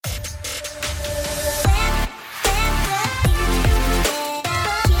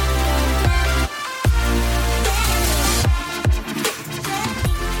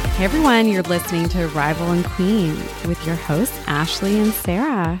Hey everyone, you're listening to Rival and Queen with your hosts, Ashley and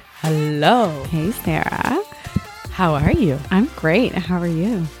Sarah. Hello. Hey Sarah. How are you? I'm great. How are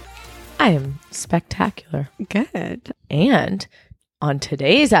you? I am spectacular. Good. And on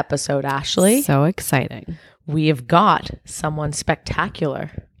today's episode, Ashley, So exciting. we have got someone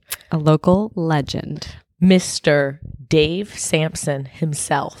spectacular. A local legend. Mr. Dave Sampson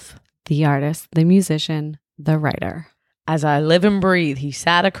himself. The artist, the musician, the writer. As I live and breathe, he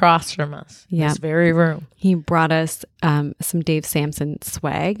sat across from us in this very room. He brought us some Dave Sampson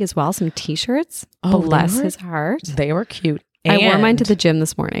swag as well, some t-shirts. Oh, Bless his heart. They were cute. I wore mine to the gym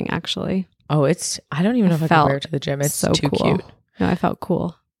this morning, actually. Oh, I don't even know if I can wear it to the gym. It's so too cool. cute. No, I felt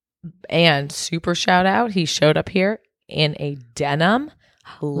cool. And super shout out, he showed up here in a denim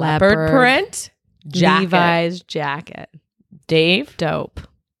leopard print jacket. Levi's jacket. Dave, Dope.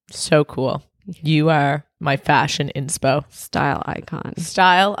 so cool. You are my fashion inspo. Style icon.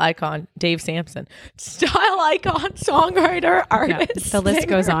 Style icon, Dave Sampson. Style icon, songwriter, artist. Yeah, the list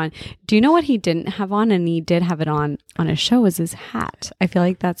goes on. Do you know what he didn't have on, and he did have it on a show, was his hat. I feel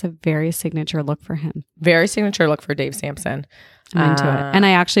like that's a very signature look for him. Very signature look for Dave Sampson. I'm into it. And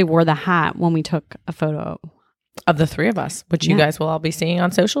I actually wore the hat when we took a photo. Of the three of us, which you guys will all be seeing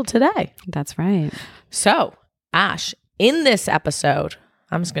on social today. That's right. So, Ash, in this episode,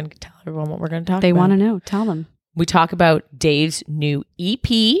 I'm just going to tell everyone what we're going to talk about. They want to know. Tell them. We talk about Dave's new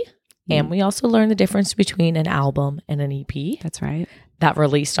EP, and we also learn the difference between an album and an EP. That's right. That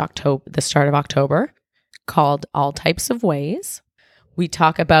released the start of October, called All Types of Ways. We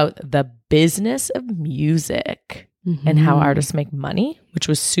talk about the business of music and how artists make money, which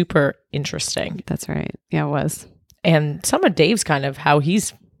was super interesting. That's right. Yeah, it was. And some of Dave's kind of how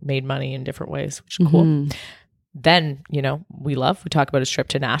he's made money in different ways, which is cool. Then, we talk about his trip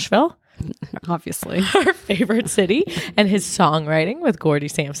to Nashville. Obviously. Our favorite city, and his songwriting with Gordy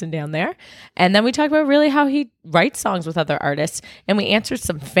Sampson down there. And then we talk about really how he writes songs with other artists. And we answered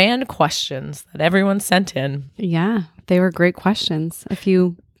some fan questions that everyone sent in. Yeah, they were great questions. A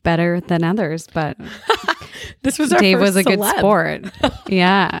few better than others, but this was our Dave first was a celeb. good sport.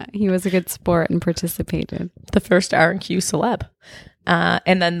 Yeah, he was a good sport and participated. The first R&Q celeb.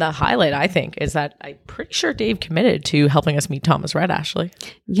 And then the highlight, I think, is that I'm pretty sure Dave committed to helping us meet Thomas Rhett, Ashley.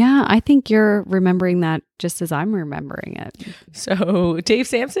 Yeah, I think you're remembering that just as I'm remembering it. So, Dave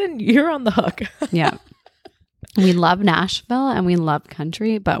Sampson, you're on the hook. Yeah. We love Nashville and we love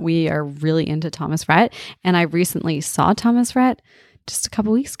country, but we are really into Thomas Rhett. And I recently saw Thomas Rhett just a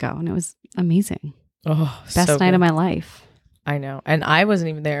couple weeks ago, and it was amazing. Oh, best so night good. of my life. I know. And I wasn't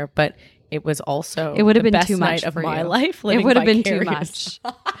even there, but it was also it would have the been best too much night of for my you. life. It would have been too vicarious.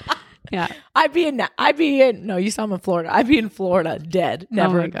 much. Yeah. I'd be in, no, you saw him in Florida. I'd be in Florida dead.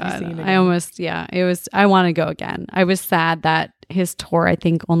 Never oh my God. Seen again. I want to go again. I was sad that his tour, I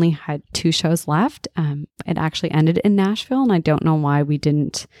think, only had 2 shows left. It actually ended in Nashville, and I don't know why we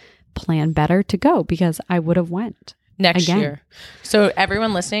didn't plan better to go, because I would have went. Next again. year. So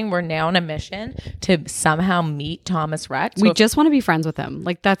everyone listening, we're now on a mission to somehow meet Thomas Rhett. So We just want to be friends with him.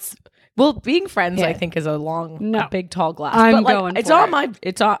 Like that's being friends, Yeah. I think, is a big tall glass. I'm but going it's for on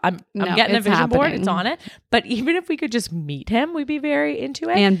it. I'm No, getting a it's vision board. happening. It's on it. But even if we could just meet him, we'd be very into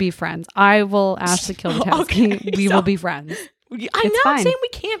it. and be friends. I will Ashley Kilbatowski. Okay, We so- will be friends. I'm It's not fine. saying we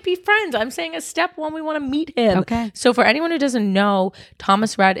can't be friends. I'm saying as step 1, we want to meet him. Okay. So for anyone who doesn't know,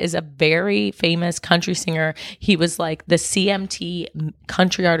 Thomas Rhett is a very famous country singer. He was like the CMT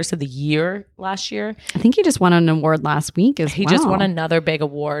Country Artist of the Year last year. I think he just won an award last week as He well. just won another big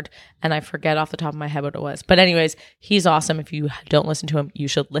award, and I forget off the top of my head what it was. But anyways, he's awesome. If you don't listen to him, you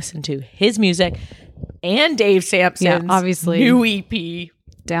should listen to his music and Dave Sampson's obviously. new EP,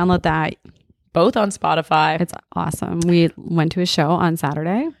 Download that. both on Spotify. It's awesome. We went to a show on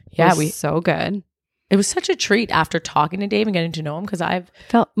Saturday. Yeah, It was so good. It was such a treat after talking to Dave and getting to know him, because I've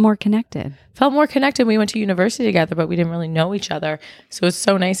Felt more connected. felt more connected. We went to university together, but we didn't really know each other. So it's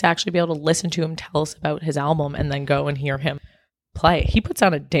so nice to actually be able to listen to him tell us about his album and then go and hear him play. He puts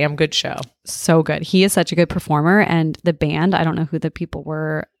on a damn good show. So good. He is such a good performer, and the band, I don't know who the people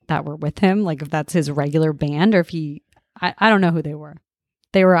were that were with him, like if that's his regular band or if I don't know who they were.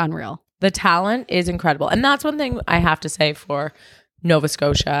 They were unreal. The talent is incredible. And that's one thing I have to say for Nova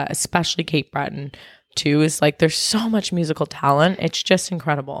Scotia, especially Cape Breton too, is like there's so much musical talent. It's just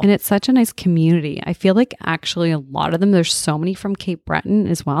incredible. And it's such a nice community. I feel like actually a lot of them, there's so many from Cape Breton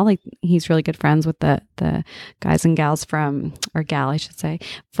as well. Like he's really good friends with the guys and gals from, or gal I should say,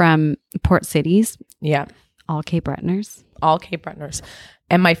 from Port Cities. Yeah. All Cape Bretoners. All Cape Bretoners.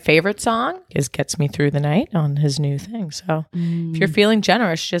 And my favorite song is Gets Me Through the Night on his new thing. So if you're feeling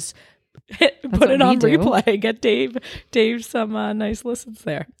generous, just Put it what on we do. replay. Get Dave some nice listens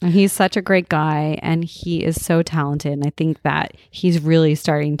there. And he's such a great guy, and he is so talented. And I think that he's really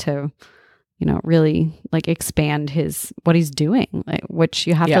starting to, really like expand what he's doing, which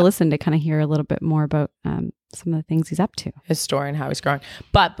you have to listen to kind of hear a little bit more about some of the things he's up to. His story and how he's growing.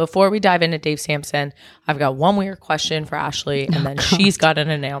 But before we dive into Dave Sampson, I've got one weird question for Ashley, and then she's got an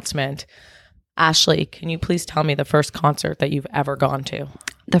announcement. Ashley, can you please tell me the first concert that you've ever gone to?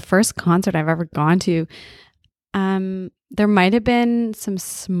 The first concert I've ever gone to, there might have been some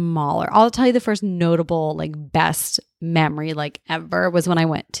smaller. I'll tell you the first notable, best memory, ever was when I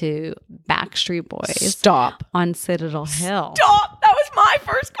went to Backstreet Boys. Stop. On Citadel Hill. Stop. That was my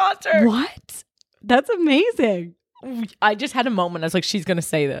first concert. What? That's amazing. I just had a moment. I was like, she's going to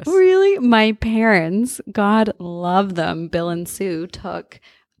say this. Really? My parents, God love them, Bill and Sue, took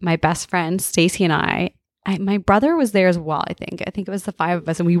my best friend, Stacy, and my brother was there as well, I think. I think it was the 5 of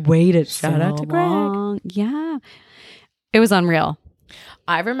us, and we waited Shout out to Greg. long. Yeah. It was unreal.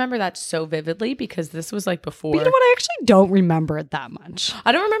 I remember that so vividly because this was before. But you know what? I actually don't remember it that much.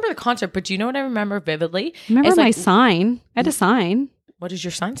 I don't remember the concert, but do you know what I remember vividly? Remember my sign? I had a sign. What does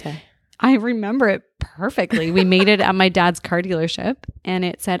your sign say? I remember it perfectly. We made it at my dad's car dealership, and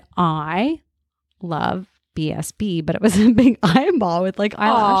it said, I love BSB, but it was a big eyeball with eyelashes.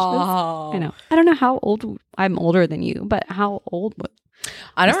 Oh. I know. I don't know how old. I'm older than you, but how old was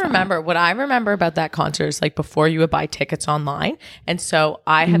I don't remember. What I remember about that concert is before you would buy tickets online. And so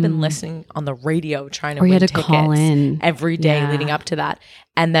I had been listening on the radio trying to win tickets call in every day leading up to that.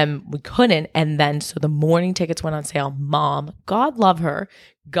 And then we couldn't. And then so the morning tickets went on sale. Mom, God love her,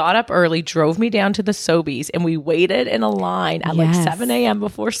 got up early, drove me down to the Sobeys, and we waited in a line at 7 a.m.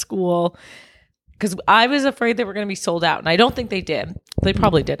 before school because I was afraid they were going to be sold out. And I don't think they did. They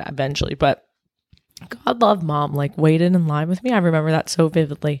probably did eventually, but God love Mom, waited in line with me. I remember that so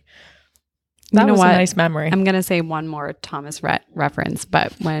vividly. That was a nice memory. I'm going to say one more Thomas Rhett reference,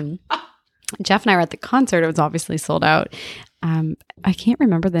 but when Jeff and I were at the concert, it was obviously sold out. I can't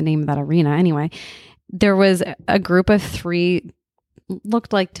remember the name of that arena. Anyway, there was a group of 3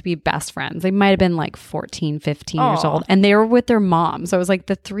 looked like to be best friends. They might have been 14, 15 years old, and they were with their moms. So it was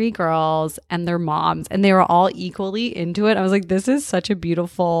the 3 girls and their moms, and they were all equally into it. I was like, this is such a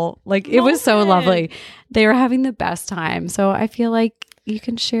beautiful, it was so lovely. They were having the best time. So I feel like you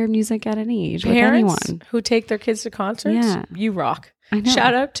can share music at any age Parents with anyone who take their kids to concerts. You rock. I know.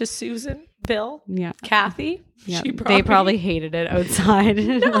 Shout out to Susan, Bill, Kathy. Yeah, they probably hated it outside.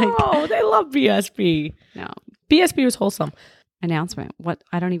 No, they love BSB. No, BSB was wholesome. Announcement. What?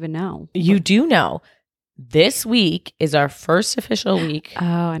 I don't even know. You do know. This week is our first official week. Oh,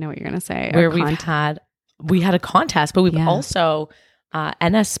 I know what you're going to say. Where we had a contest, but we've also,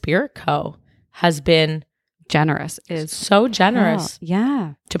 NS Spirit Co. has been generous. Is so generous.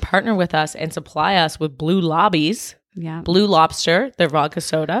 Yeah. To partner with us and supply us with Blue Lobbies. Yeah. Blue Lobster, their vodka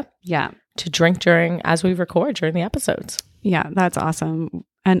soda. Yeah. To drink as we record during the episodes. Yeah, that's awesome.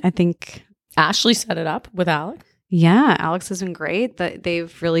 And I think Ashley set it up with Alex. Yeah, Alex has been great.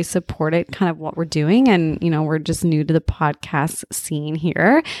 They've really supported kind of what we're doing. And, we're just new to the podcast scene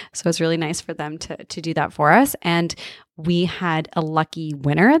here. So it's really nice for them to do that for us. And we had a lucky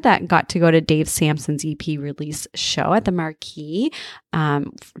winner that got to go to Dave Sampson's EP release show at the Marquee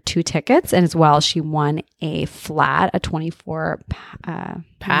for 2 tickets. And as well, she won a 24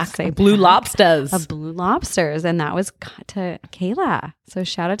 pack of Blue Lobsters. Of Blue Lobsters. And that was to Kayla. So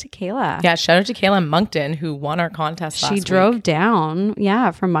shout out to Kayla. Yeah, shout out to Kayla in Moncton who won our contest last week. She drove down,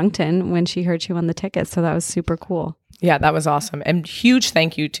 from Moncton when she heard she won the tickets. So that was super cool. Yeah, that was awesome. And huge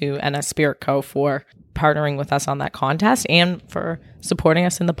thank you to NS Spirit Co. for partnering with us on that contest and for supporting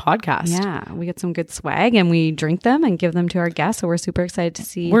us in the podcast. Yeah, we get some good swag and we drink them and give them to our guests. So we're super excited to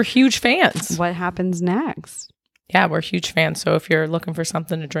see. We're huge fans. What happens next? Yeah, we're huge fans. So if you're looking for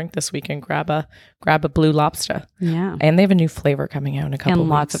something to drink this weekend, grab a Blue Lobster. Yeah. And they have a new flavor coming out in a couple of weeks. And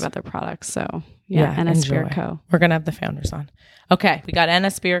lots of other products. So yeah, NS Spirit Co. We're going to have the founders on. Okay, we got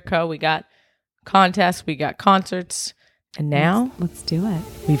NS Spirit Co. We got contests. We got concerts. And now, let's do it.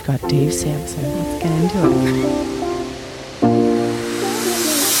 We've got Dave Sampson. Let's get into it.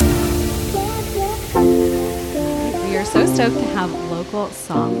 We are so stoked to have local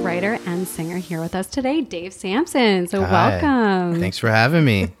songwriter and singer here with us today, Dave Sampson. So welcome. Thanks for having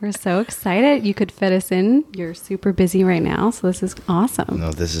me. We're so excited you could fit us in. You're super busy right now, so this is awesome.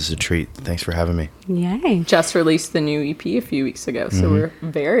 No, this is a treat. Thanks for having me. Yay. Just released the new EP a few weeks ago, so we're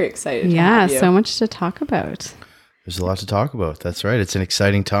very excited to have you. So much to talk about. There's a lot to talk about. That's right. It's an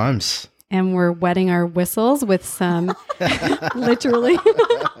exciting times. And we're wetting our whistles with some, literally,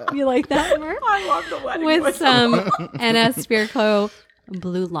 you like that, Mark? I love the wedding with whistle. some NS Spirit Co.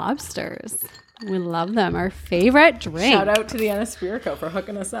 Blue Lobsters. We love them. Our favorite drink. Shout out to the Espirico for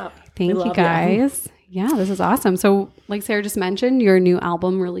hooking us up. Thank you guys. Yeah, this is awesome. So like Sarah just mentioned, your new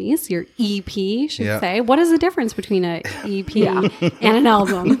album release, your EP, should say. What is the difference between an EP and an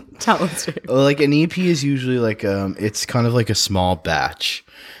album? Tell us. Well, like an EP is usually like it's kind of like a small batch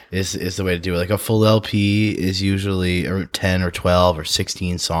is the way to do it. Like a full LP is usually 10 or 12 or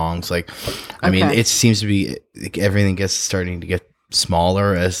 16 songs. Like, I mean, it seems to be like everything gets starting to get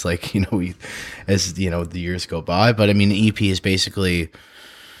smaller as like, the years go by. But I mean, the EP is basically,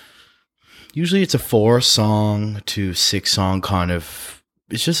 usually it's a 4-song to 6-song kind of,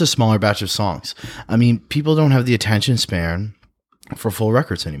 it's just a smaller batch of songs. I mean, people don't have the attention span for full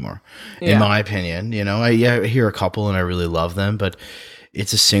records anymore, in my opinion. I hear a couple and I really love them, but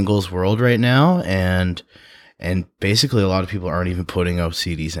it's a singles world right now, and basically a lot of people aren't even putting out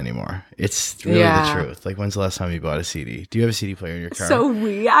CDs anymore. It's really the truth. Like, when's the last time you bought a CD? Do you have a CD player in your car? So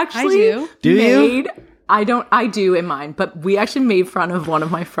we actually you? I do in mine, but we actually made fun of one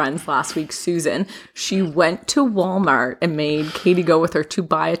of my friends last week, Susan. She went to Walmart and made Katie go with her to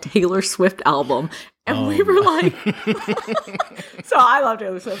buy a Taylor Swift album. And we were like, so I love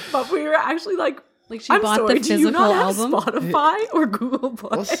Taylor Swift, but we were actually like she bought the physical do you not album? Have Spotify or Google Play?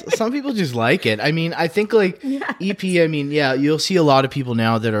 Well, some people just like it. I mean, I think like EP, I mean, you'll see a lot of people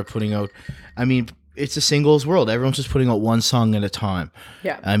now that are putting out, I mean, it's a singles world. Everyone's just putting out one song at a time.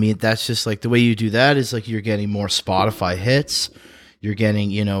 Yeah. I mean, that's just like the way you do that is like you're getting more Spotify hits. You're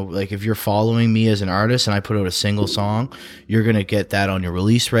getting, like if you're following me as an artist and I put out a single song, you're going to get that on your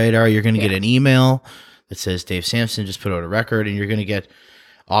release radar. You're going to get an email that says Dave Sampson just put out a record, and you're going to get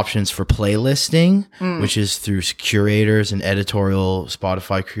options for playlisting, which is through curators and editorial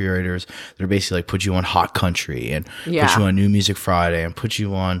Spotify curators that are basically like put you on Hot Country and put you on New Music Friday and put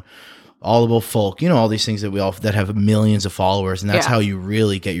you on All About Folk, all these things that have millions of followers, and that's how you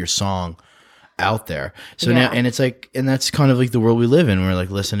really get your song out there. So now, and it's like, and that's kind of like the world we live in. We're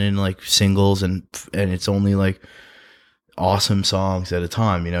like listening to like singles and it's only like awesome songs at a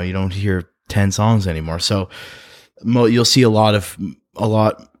time. You don't hear 10 songs anymore. So you'll see a lot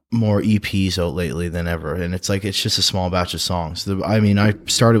more EPs out lately than ever, and it's just a small batch of songs. I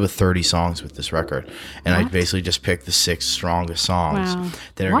started with 30 songs with this record, and I basically just picked the 6 strongest songs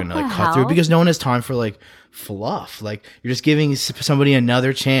that are gonna like cut through, because no one has time for like fluff. Like, you're just giving somebody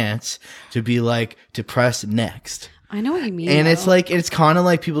another chance to be like, to press next. I know what you mean, and it's kind of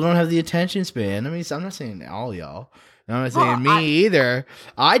like people don't have the attention span. I mean, I'm not saying all y'all. I'm not saying me either.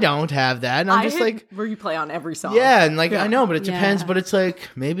 I don't have that. And I'm just like, replay on every song. Yeah, and like I know, but it depends. But it's like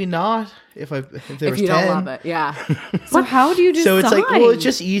maybe not if there was you 10. Don't love it. Yeah. So how do you decide? So it's like, well, it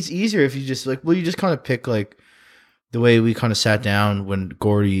just easier if you just like, well, you just kind of pick like the way we kind of sat down when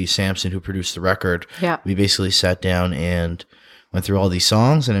Gordy Sampson, who produced the record, we basically sat down and went through all these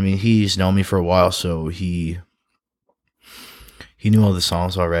songs. And I mean, he's known me for a while, so he knew all the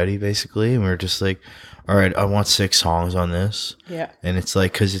songs already, basically, and we were just like, all right, I want 6 songs on this. Yeah. And it's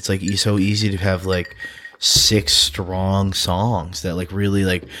like, because it's like so easy to have like 6 strong songs that like really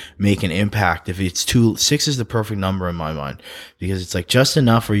like make an impact. If it's 6 is the perfect number in my mind, because it's like just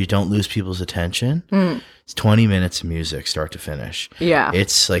enough where you don't lose people's attention. It's 20 minutes of music, start to finish. Yeah.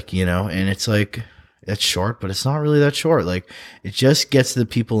 It's like, and it's like, it's short, but it's not really that short. Like, it just gets the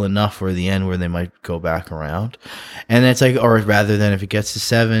people enough for the end where they might go back around. And it's like, or rather than if it gets to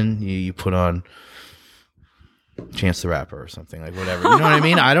 7, you put on Chance the Rapper or something, like whatever. You know what I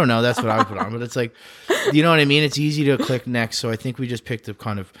mean? I don't know. That's what I would put on. But it's like, you know what I mean? It's easy to click next. So I think we just picked up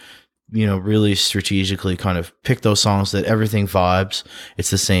kind of, really strategically kind of pick those songs that everything vibes. It's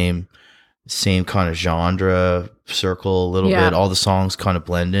the same kind of genre circle a little bit. All the songs kind of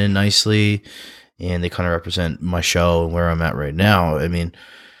blend in nicely, and they kind of represent my show and where I'm at right now. I mean,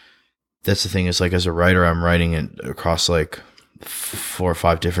 that's the thing, is like, as a writer, I'm writing it across like 4 or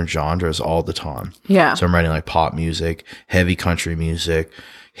 5 different genres all the time. Yeah. So I'm writing like pop music, heavy country music,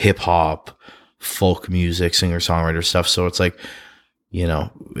 hip hop, folk music, singer-songwriter stuff. So it's like,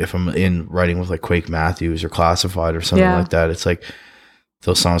 if I'm in writing with like Quake Matthews or Classified or something like that, it's like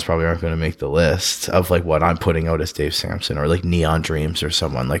those songs probably aren't going to make the list of like what I'm putting out as Dave Sampson, or like Neon Dreams or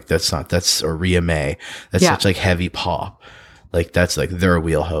someone like or Rhea May. That's such like heavy pop. Like, that's like their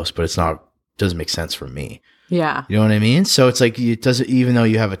wheelhouse, but doesn't make sense for me. Yeah. You know what I mean? So it's like, it doesn't, even though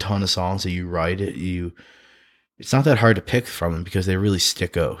you have a ton of songs that you write it's not that hard to pick from them because they really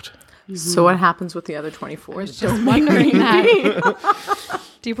stick out. Mm-hmm. So what happens with the other 24? Just wondering that.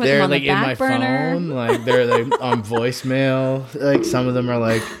 Do you put them on like the back in my burner? phone, like they're like on voicemail. Like, some of them are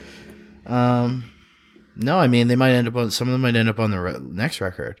like, no, I mean, some of them might end up on the next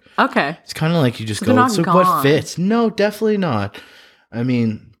record. Okay. It's kind of like you just go, so what fits? No, definitely not. I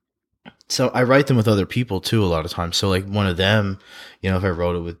mean, so I write them with other people too a lot of times. So like one of them, if I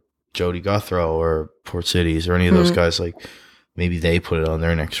wrote it with Jody Guthrow or Port Cities or any of those guys, like maybe they put it on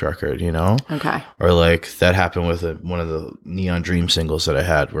their next record, Okay. Or like that happened with one of the Neon Dream singles that I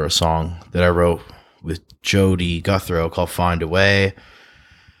had, where a song that I wrote with Jody Guthrow called Find a Way,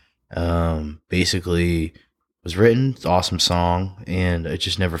 basically was written. It's an awesome song, and it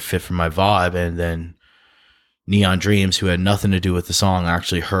just never fit for my vibe. And then Neon Dreams, who had nothing to do with the song,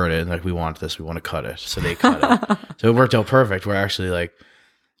 actually heard it and like, we want this, we want to cut it. So they cut it. So it worked out perfect. We're actually like,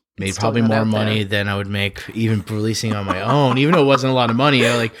 made probably more money than I would make even releasing on my own, even though it wasn't a lot of money.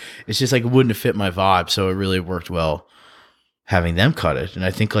 It's just like it wouldn't have fit my vibe. So it really worked well having them cut it. And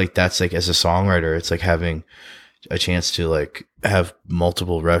I think like that's like, as a songwriter, it's like having a chance to like have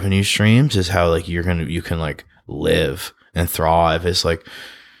multiple revenue streams is how like you can like live and thrive. It's like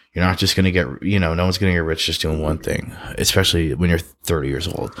you're not just gonna get no one's gonna get rich just doing one thing, especially when you're 30 years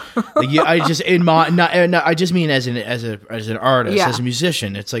old. Like, I just mean as an artist, as a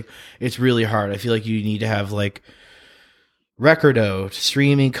musician, it's like it's really hard. I feel like you need to have like record out,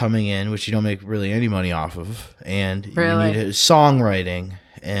 streaming coming in, which you don't make really any money off of, and you need songwriting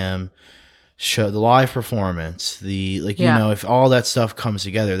and show the live performance, if all that stuff comes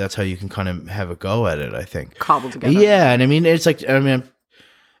together, that's how you can kind of have a go at it. I think cobble together. Yeah, and I mean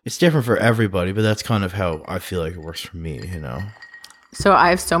it's different for everybody, but that's kind of how I feel like it works for me, So I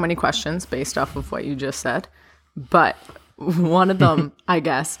have so many questions based off of what you just said, but one of them, I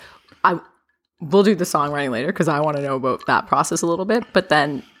guess, we'll do the songwriting later because I want to know about that process a little bit. But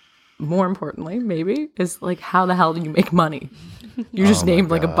then, more importantly, maybe is like, how the hell do you make money? You just named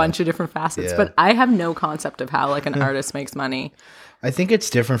like a bunch of different facets, but I have no concept of how like an artist makes money. I think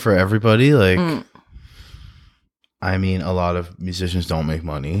it's different for everybody. Like. I mean, a lot of musicians don't make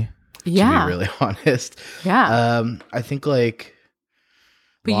money, to be really honest. Yeah. I think like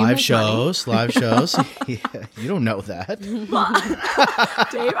live shows. Yeah, you don't know that. Dave,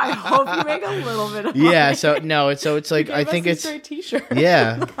 I hope you make a little bit of money. So it's like, I think it's t-shirt.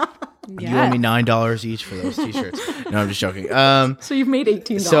 Yeah. You owe me $9 each for those t-shirts. No, I'm just joking. So you've made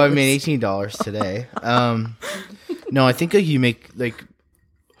 $18. So I made $18 today. No, I think like you make like,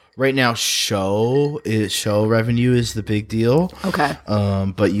 right now, show revenue is the big deal. Okay.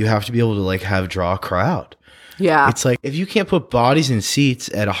 But you have to be able to like draw a crowd. Yeah. It's like if you can't put bodies in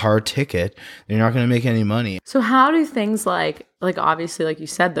seats at a hard ticket, you're not going to make any money. So how do things like obviously, like you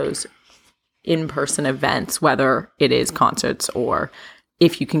said, those in-person events, whether it is concerts or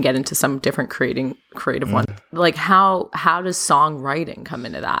if you can get into some different creative one, like how does songwriting come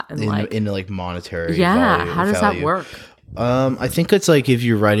into that? And into like monetary value, how does that work? I think it's like if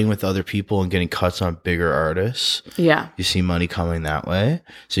you're writing with other people and getting cuts on bigger artists, you see money coming that way.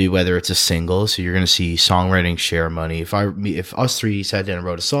 So whether it's a single, so you're going to see songwriting share money. If us three sat down and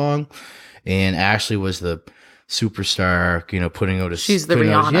wrote a song, and Ashley was the superstar, putting out she's the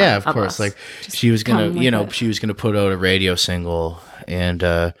Rihanna, of course. Us. Like she was gonna, she was gonna put out a radio single and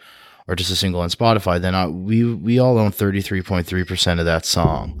or just a single on Spotify. Then we all own 33.3% of that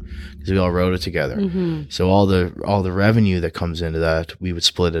song. Because we all wrote it together. Mm-hmm. So all the revenue that comes into that, we would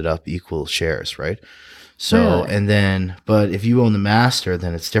split it up equal shares, right? So and then, but if you own the master,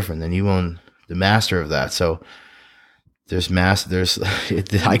 then it's different. Then you own the master of that. So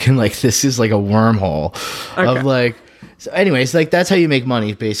I can like, this is like a wormhole of like. So anyways, like that's how you make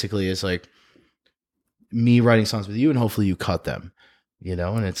money. Basically, is like me writing songs with you, and hopefully you cut them.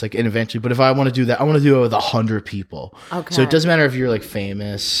 And it's like, and eventually, but if I want to do that, I want to do it with 100 people. Okay. So it doesn't matter if you're like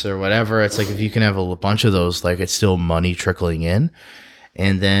famous or whatever. It's like, if you can have a bunch of those, like it's still money trickling in.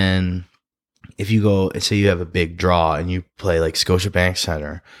 And then if you go and say you have a big draw and you play like Scotiabank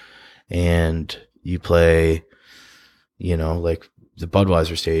Center and you play, like the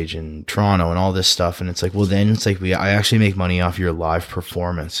Budweiser stage in Toronto and all this stuff. And it's like, well, then it's like I actually make money off your live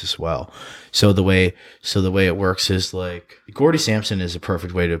performance as well. So the way it works is like Gordy Sampson is a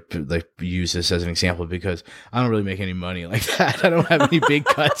perfect way to like use this as an example, because I don't really make any money like that. I don't have any big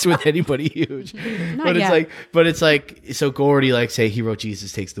cuts with anybody huge. It's like, so Gordy, like say he wrote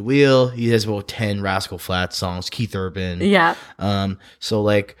Jesus Takes the Wheel. He has about 10 Rascal Flatts songs, Keith Urban. Yeah. So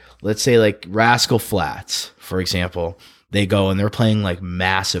like, let's say like Rascal Flatts, for example, they go and they're playing like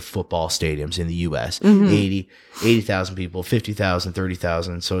massive football stadiums in the US, 80,000 people, 50,000,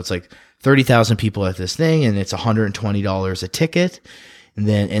 30,000. So it's like 30,000 people at this thing, and it's $120 a ticket. And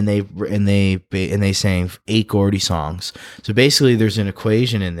then, they sang 8 Gordy songs. So basically there's an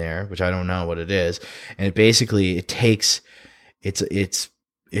equation in there, which I don't know what it is. And it basically, it takes, it's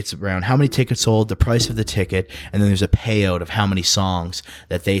it's around how many tickets sold, the price of the ticket, and then there's a payout of how many songs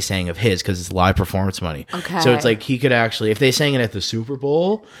that they sang of his, because it's live performance money. Okay. So it's like he could actually, if they sang it at the Super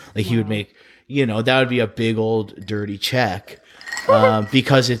Bowl, like he would make, that would be a big old dirty check.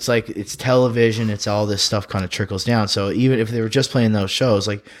 Because it's like, it's television, it's all this stuff kind of trickles down. So even if they were just playing those shows,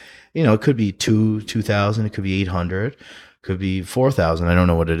 like, it could be 2,000, it could be 800, could be 4,000. I don't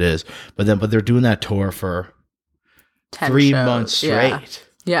know what it is, but they're doing that tour for 3 months straight.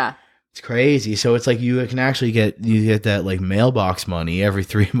 Yeah. It's crazy. So it's like you can actually get that like mailbox money every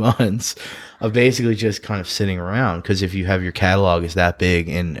 3 months of basically just kind of sitting around. Because if you have your catalog is that big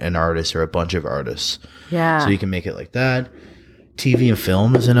in an artist or a bunch of artists, so you can make it like that. TV and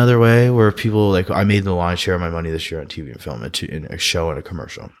film is another way where people like, I made the lion's share of my money this year on TV and film, in a show and a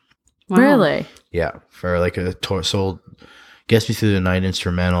commercial. Wow. Really? Yeah, for like a tour, sold Gets Me Through the Night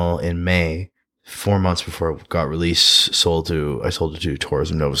instrumental in May. 4 months before it got released, I sold it to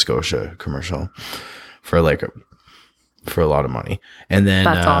Tourism Nova Scotia commercial for a lot of money. And then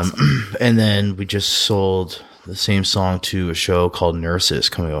that's awesome. And then we just sold the same song to a show called Nurses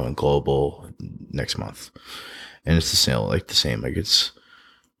coming out on Global next month. And it's the same. It's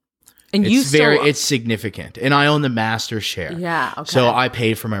significant. And I own the master share. Yeah. Okay. So I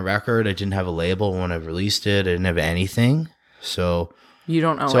paid for my record. I didn't have a label when I released it. I didn't have anything. So you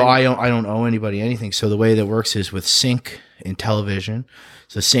don't owe. So I don't owe anybody anything. So the way that works is with sync in television.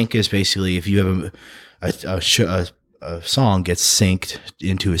 So sync is basically if you have a song gets synced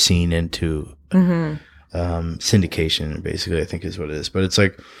into a scene into syndication. Basically, I think is what it is. But it's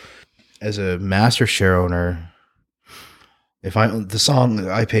like as a master share owner, if I own the song,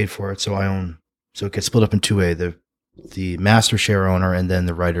 I paid for it, so I own. So it gets split up in two ways: the master share owner and then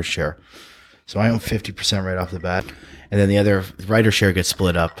the writer share. So I own 50% right off the bat. And then the other writer share gets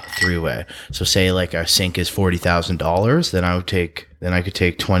split up 3-way. So say like our sync is $40,000, then I could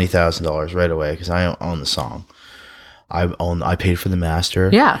take $20,000 right away because I own the song. I paid for the master.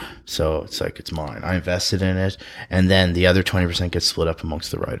 Yeah. So it's like it's mine. I invested in it, and then the other 20% gets split up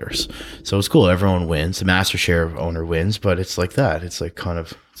amongst the writers. So it's cool. Everyone wins. The master share owner wins, but it's like that. It's like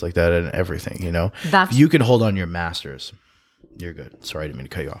it's like that in everything. If you can hold on your masters, you're good. Sorry, I didn't mean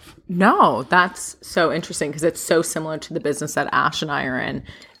to cut you off. No, that's so interesting because it's so similar to the business that Ash and I are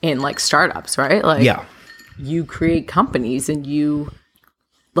in like startups, right? Like, yeah, you create companies and you,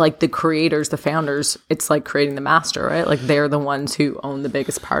 like the creators, the founders, it's like creating the master, right? Like they're the ones who own the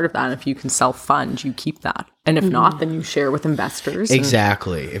biggest part of that. And if you can self-fund, you keep that. And if not, then you share with investors.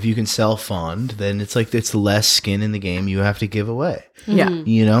 Exactly. If you can self-fund, then it's like it's less skin in the game you have to give away. Yeah.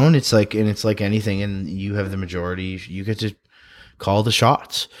 And it's like anything, and you have the majority. You get to call the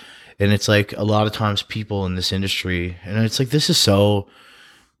shots. And it's like a lot of times people in this industry, and it's like this is so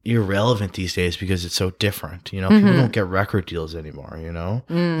irrelevant these days because it's so different. People don't get record deals anymore.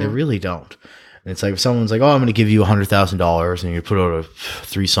 They really don't. And it's like if someone's like, "Oh, I'm going to give you $100,000," and you put out a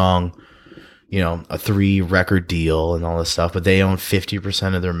 3-song, a 3-record deal and all this stuff, but they own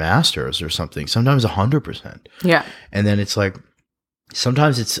 50% of their masters or something. Sometimes 100%. Yeah. And then it's like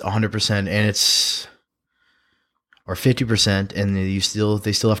sometimes it's 100% and it's or 50%, and they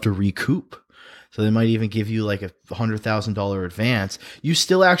still have to recoup. So they might even give you like a $100,000 advance. You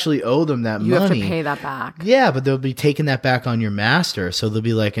still actually owe them that money. You have to pay that back. Yeah, but they'll be taking that back on your master. So they'll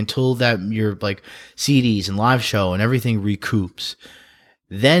be like, until that your like CDs and live show and everything recoups,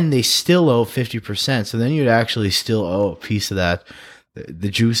 then they still owe 50%. So then you'd actually still owe a piece of that. The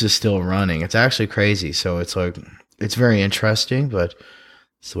juice is still running. It's actually crazy. So it's like, it's very interesting, but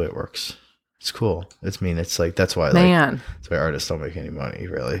it's the way it works. It's cool. It's like, that's why artists don't make any money,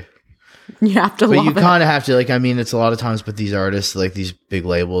 really. You have to love it. But you kind of have to, it's a lot of times, but these artists, like these big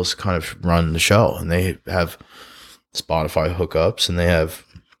labels kind of run the show, and they have Spotify hookups and they have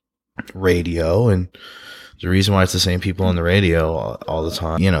radio, and the reason why it's the same people on the radio all the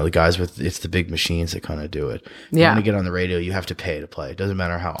time. The guys it's the big machines that kind of do it. Yeah. When you get on the radio, you have to pay to play. It doesn't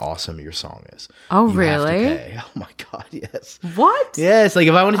matter how awesome your song is. Oh, you really? Have to pay. Oh my God, yes. What? Yeah, it's like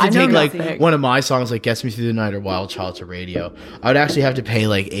if I wanted to take nothing. one of my songs, like Gets Me Through the Night or Wild Child to radio, I would actually have to pay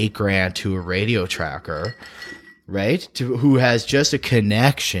like $8,000 to a radio tracker, right? Who has just a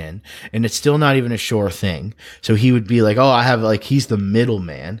connection, and it's still not even a sure thing. So he would be like, oh, I have he's the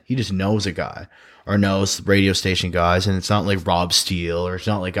middleman. He just knows a guy. Or knows radio station guys, and it's not like Rob Steele, or it's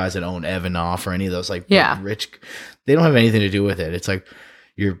not like guys that own Evanoff or any of those rich. They don't have anything to do with it. It's like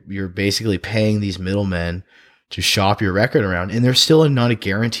you're basically paying these middlemen to shop your record around, and there's still not a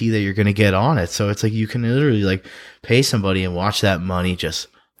guarantee that you're going to get on it. So it's like you can literally pay somebody and watch that money just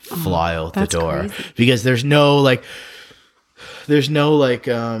fly out the door. Crazy. Because there's no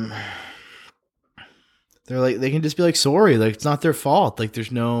They're like, they can just be like, sorry, like it's not their fault. Like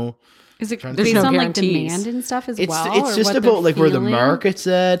there's no. Is it There's based no on like guarantees. demand and stuff as It's well? it's or just what about they're like where the feeling? market's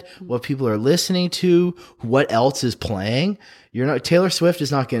at, what people are listening to, what else is playing. You're not Taylor Swift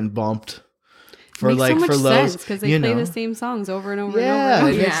is not getting bumped for Makes like so much for lows because they play know. the same songs over and over Yeah, and over. and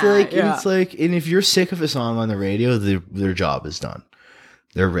And over. it's Yeah, like yeah. and it's like, and if you're sick of a song on the radio, their job is done.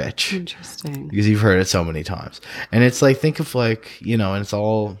 They're rich Interesting. because you've heard it so many times, and it's like think of like and it's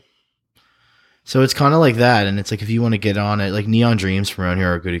all. So it's kind of like that, and it's like if you want to get on it, like Neon Dreams from around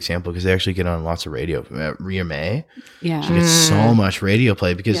here are a good example because they actually get on lots of radio. Rhea May, Yeah. she gets so much radio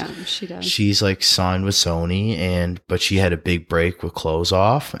play because Yeah, she does. she's like signed with Sony, but she had a big break with Close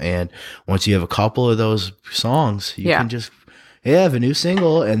Off, and once you have a couple of those songs, you can just have a new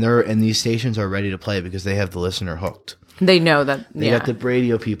single, and these stations are ready to play because they have the listener hooked. They know that. They got the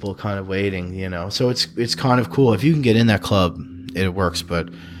radio people kind of waiting, So it's kind of cool if you can get in that club, it works, but.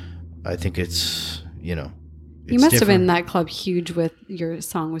 I think it's you must different. have been that club huge with your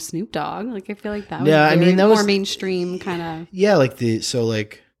song with Snoop Dogg. Like I feel like that was that more was mainstream kind of. Yeah, like the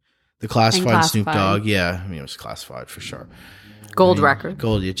classified Snoop Classified. Dogg. Yeah, I mean it was classified for sure. gold record.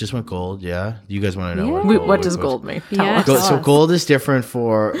 Gold, it just went gold. Yeah, you guys want to know Yeah. What does gold mean? Tell Yeah. us. Gold, Tell so us. gold is different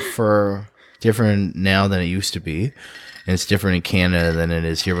for different now than it used to be, and it's different in Canada than it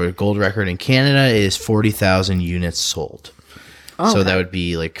is here. But a gold record in Canada is 40,000 units sold. Oh, So okay. that would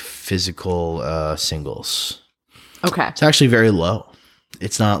be like physical singles. Okay. It's actually very low.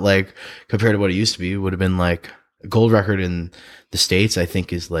 It's not like compared to what it used to be. It would have been like a gold record in the States, I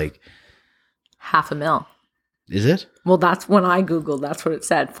think, is like, $500,000. is it? Well, that's when I Googled, that's what it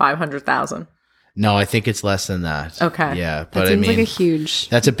said, 500,000. No, I think it's less than that. Okay. Yeah. That But I seems mean, like a huge.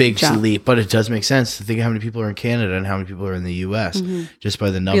 that's a big jump. leap, but it does make sense to think of how many people are in Canada and how many people are in the US just by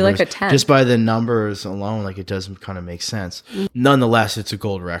the numbers. like a 10. Just by the numbers alone, like it does kind of make sense. Nonetheless, it's a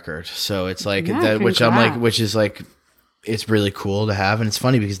gold record. So it's like Yeah, that, congrats. which is like, it's really cool to have. And it's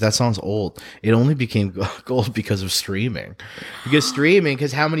funny because that song's old. It only became gold because of streaming.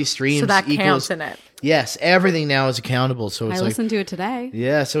 Because how many streams So that equals, counts in it. yes, everything now is accountable. So I it's like, listened to it today.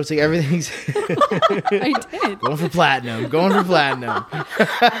 yeah, so it's like everything's I did. going for platinum.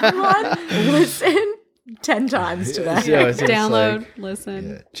 Everyone, listen 10 times today. So it's Download, like-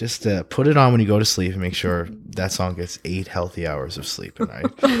 listen. just put it on when you go to sleep and make sure that song gets 8 healthy hours of sleep a night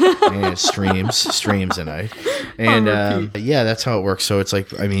and streams a night. And yeah, that's how it works. So it's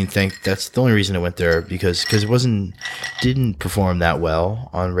like, I mean, that's the only reason it went there because it didn't perform that well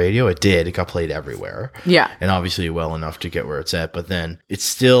on radio. It got played everywhere. Yeah. And obviously well enough to get where it's at, but then it's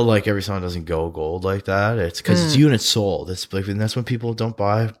still like every song doesn't go gold like that. It's because it's units sold. It's like, and that's when people don't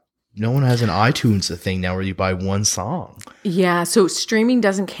buy. No one has an iTunes thing now where you buy one song. Yeah, so streaming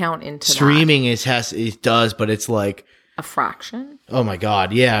doesn't count into Streaming it does, but it's like, that. A fraction? oh my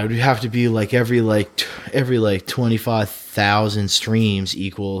god, yeah, it would have to be like every 25,000 streams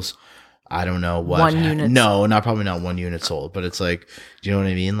equals, I don't know what. 1 unit. No, probably not 1 unit sold, but it's like, do you know what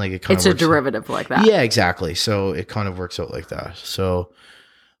I mean? Like it kind It's of a works out. derivative like that. Yeah, exactly. So it kind of works out like that. So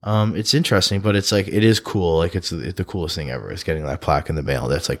it's interesting, but it's like, it is cool. Like it's the coolest thing ever is getting that plaque in the mail.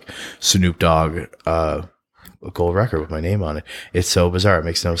 That's like Snoop Dogg, a gold record with my name on it. It's so bizarre. It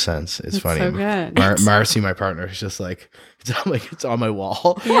makes no sense. It's funny. so good. Marcy, my partner, is just like, it's on my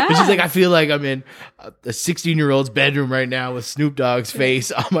wall. Yeah. And she's like, I feel like I'm in a 16-year-old's bedroom right now with Snoop Dogg's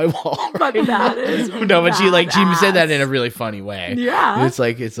face on my wall. But that is No, but she said that badass. in a really funny way. Yeah. It's We're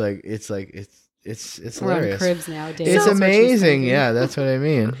on hilarious. cribs nowadays. It's That's what she's amazing. thinking. Yeah, that's what I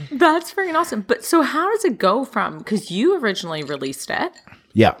mean. That's freaking awesome. But so how does it go from, because you originally released it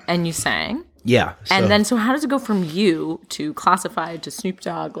Yeah. and you sang, Yeah. and then so how does it go from you to Classified to Snoop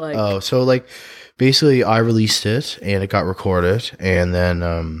Dogg? Like, Oh, so like basically I released it and it got recorded and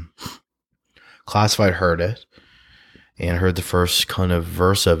then Classified heard it and heard the first kind of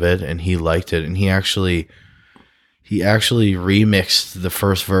verse of it and he liked it and he actually remixed the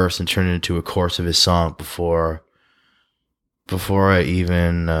first verse and turned it into a chorus of his song before I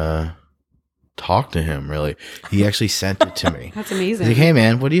even talked to him, really. He actually sent it to me. That's He's amazing. like, hey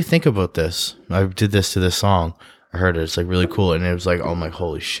man, what do you think about this? I did this to this song. I heard it. It's like really cool. And it was like, oh my,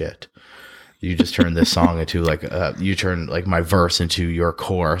 holy shit. You just turned this song into like, you turned like my verse into your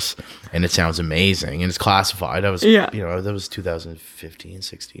chorus and it sounds amazing. And it's Classified. That was, that was 2015,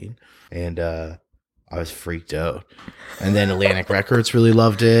 16. And, I was freaked out. And then Atlantic Records really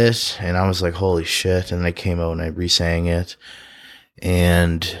loved it. And I was like, holy shit. And I came out and I re-sang it.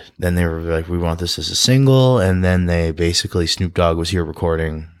 And then they were like, we want this as a single. And then they basically, Snoop Dogg was here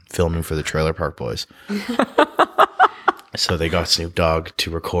filming for the Trailer Park Boys. So they got Snoop Dogg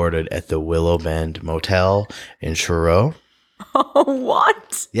to record it at the Willow Bend Motel in Truro. Oh,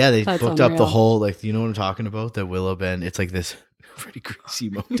 what? Yeah, they That's booked up the unreal. whole, like, you know what I'm talking about? The Willow Bend. It's like this pretty greasy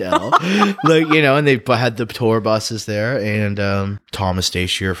motel. Like, you know, and they had the tour buses there. And Thomas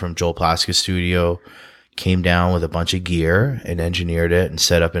Stacier from Joel Plaska's studio came down with a bunch of gear and engineered it and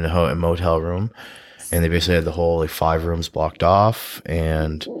set up in a motel room. And they basically had the whole, like, 5 rooms blocked off.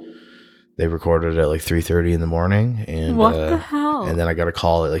 And they recorded at like 3:30 in the morning. And What the hell? And then I got a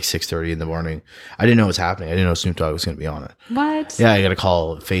call at like 6:30 in the morning. I didn't know what was happening. I didn't know Snoop Dogg was going to be on it. What? Yeah, I got a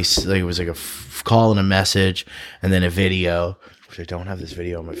call. Like it was like a call and a message, and then a video. Which I don't have this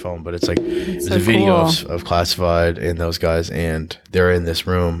video on my phone, but it's like there's so a video cool. of Classified and those guys, and they're in this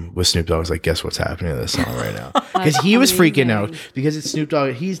room with Snoop Dogg. I was like, guess what's happening to this song right now? Because he was freaking out because it's Snoop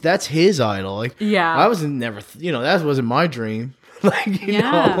Dogg. That's his idol. Like, Yeah. I was never, that wasn't my dream. Like, you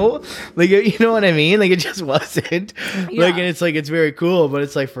Yeah. know, like, you know what I mean? Like, it just wasn't. Yeah. Like, and it's like, it's very cool, but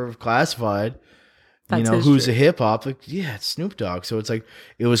it's like for Classified, That's his who's dream. a hip hop, like, yeah, it's Snoop Dogg. So it's like,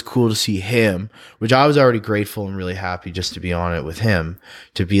 it was cool to see him, which I was already grateful and really happy just to be on it with him,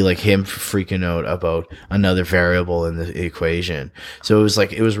 to be like him freaking out about another variable in the equation. So it was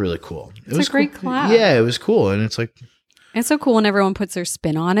like, it was really cool. It It's was a great cool. collab. Yeah, it was cool. And it's like, It's so cool when everyone puts their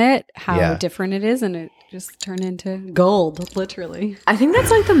spin on it, how Yeah. different it is, and it just turned into gold, literally. I think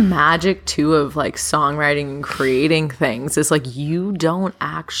that's like the magic too of like songwriting and creating things. It's like you don't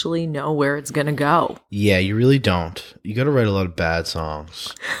actually know where it's gonna go. yeah, you really don't. You got to write a lot of bad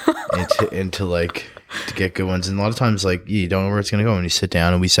songs and to get good ones. And a lot of times, like, you don't know where it's going to go. When you sit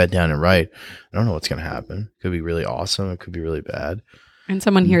down, and we sat down and write, I don't know what's going to happen. It could be really awesome. It could be really bad. And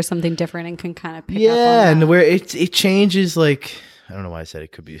someone hears something different and can kind of pick up on Yeah, that. and where it changes, like, I don't know why I said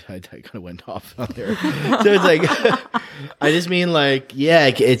it could be. I kind of went off on there. So it's like, I just mean, like, yeah,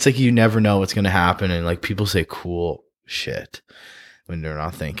 it's like you never know what's going to happen. And like, people say cool shit when they're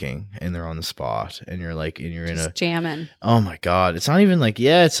not thinking and they're on the spot, and you're like, and you're in Just jamming. oh my God, it's not even like,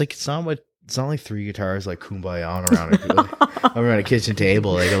 yeah, it's like, it's not like 3 guitars like kumbaya around a kitchen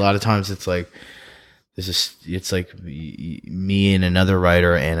table. Like, a lot of times it's like, it's like me and another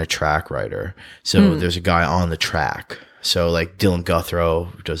writer and a track writer. So there's a guy on the track. So like Dylan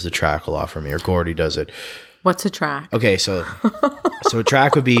Guthrow does the track a lot for me, or Gordy does it. What's a track? Okay, so a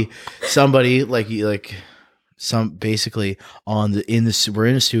track would be somebody like some basically we're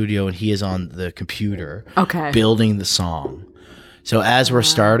in a studio and he is on the computer, Okay. building the song. So as we're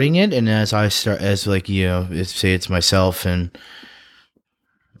starting it, and as I start, as like, say it's myself and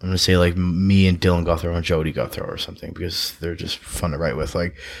I'm gonna say like me and Dylan Guthrow and Jody Guthrow or something, because they're just fun to write with.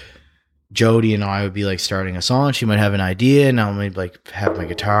 Like, Jody and I would be like starting a song. She might have an idea, and I'll maybe like have my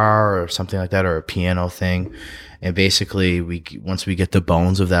guitar or something like that, or a piano thing. And basically, once we get the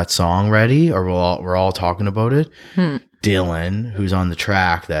bones of that song ready, or we're all talking about it, Dylan, who's on the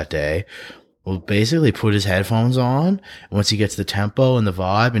track that day, will basically put his headphones on. Once he gets the tempo and the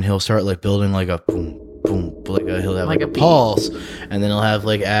vibe, and he'll start like building like a boom, boom, he'll have like a beat. pulse, and then he'll have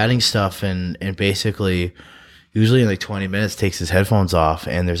like adding stuff, and basically, usually in like 20 minutes, takes his headphones off,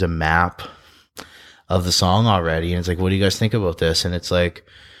 and there's a map of the song already, and it's like, what do you guys think about this? And it's like,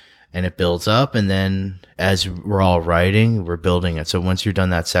 and it builds up, and then as we're all writing, we're building it. So once you're done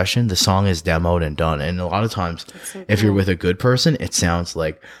that session, the song is demoed and done. And a lot of times, if you're with a good person, it sounds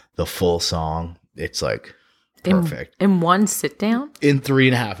like the full song. It's like perfect In one sit down? in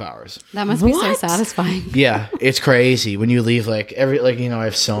 3.5 hours. That must be so What? satisfying. Yeah, it's crazy when you leave like I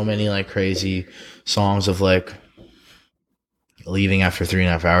have so many like crazy songs of like leaving after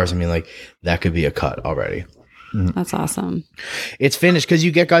 3.5 hours. I mean, like, that could be a cut already. That's awesome. It's finished because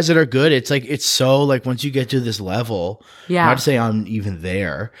you get guys that are good. It's like, it's so like, once you get to this level, Yeah. not to say I'm even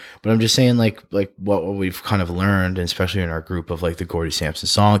there, but I'm just saying like what we've kind of learned, and especially in our group of like the Gordy Sampson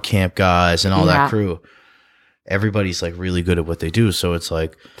Song Camp guys and all Yeah. that crew, everybody's like really good at what they do. So it's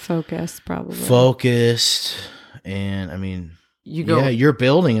like Focus, probably. focused, and I mean, You go. yeah, you're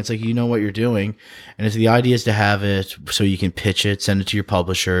building. It's like, you know what you're doing. And if the idea is to have it so you can pitch it, send it to your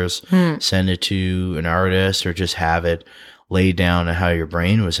publishers, send it to an artist, or just have it laid down and how your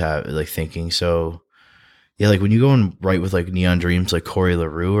brain was like thinking. So yeah, like when you go and write with like Neon Dreams, like Corey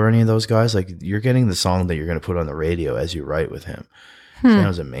LaRue or any of those guys, like, you're getting the song that you're going to put on the radio as you write with him.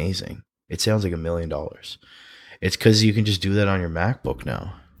 Sounds amazing. It sounds like $1 million. It's because you can just do that on your MacBook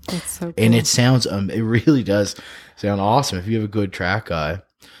now. That's so cool. And it sounds, it really does sound awesome if you have a good track guy.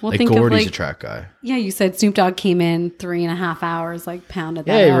 Well, Like think of, Gordy's like- a track guy. Yeah, you said Snoop Dogg came in 3.5 hours, like pounded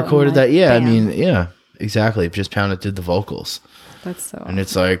that Yeah, he out and, recorded like, that. Yeah, bam. I mean, yeah, exactly. Just Pounded did the vocals. That's so And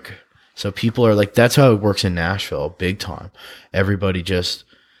it's like, so people are like, that's how it works in Nashville, big time. Everybody just,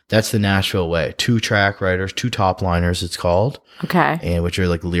 That's the Nashville way. 2 track writers, 2 top liners, it's called. Okay. And which are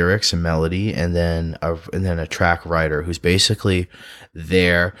like lyrics and melody, and then a track writer who's basically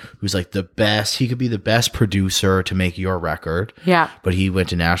there, who's like the best. He could be the best producer to make your record. Yeah. But he went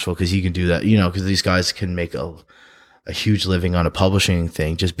to Nashville because he can do that, because these guys can make a huge living on a publishing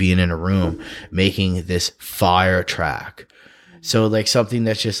thing, just being in a room making this fire track. So like something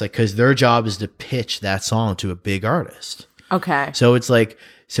that's just like, because their job is to pitch that song to a big artist. Okay. So it's like,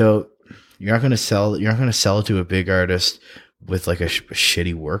 so you're not going to sell it to a big artist with like a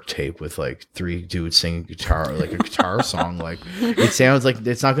shitty work tape with like 3 dudes singing guitar, like a guitar song. Like it sounds like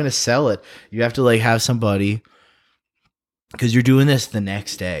it's not going to sell it. You have to like have somebody, because you're doing this the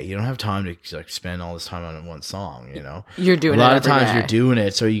next day. You don't have time to like spend all this time on one song, You're doing a lot it of times every day. you're doing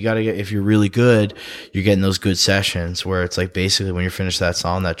it. So you got to get, if you're really good, you're getting those good sessions where it's like basically when you're finished that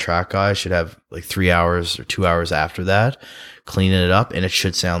song, that track guy should have like 3 hours or 2 hours after that cleaning it up, and it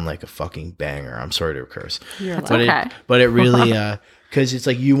should sound like a fucking banger. I'm sorry to curse. But it really, because it's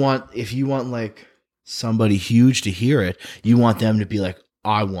like if you want like somebody huge to hear it, you want them to be like,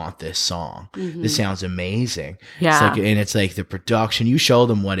 I want this song. Mm-hmm. This sounds amazing. Yeah. It's like the production, you show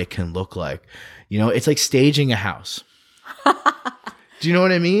them what it can look like. It's like staging a house. Do you know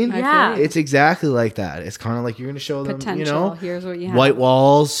what I mean? Yeah. It's exactly like that. It's kind of like you're going to show them, potential. Here's what you have. White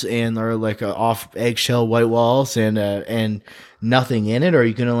walls or like off eggshell white walls and nothing in it, or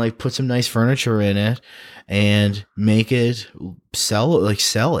you're going to like put some nice furniture in it and make it sell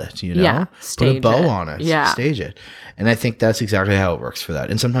it, Yeah. Put a bow on it. Yeah. Stage it. And I think that's exactly how it works for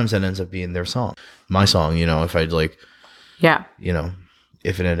that. And sometimes that ends up being their song. My song, if I'd like, yeah,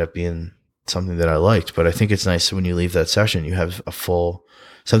 if it ended up being something that I liked. But I think it's nice when you leave that session, you have a full,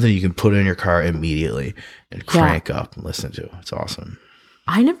 something you can put in your car immediately and crank up and listen to. It's awesome.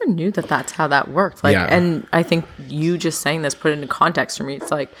 I never knew that that's how that worked. And I think you just saying this put it into context for me.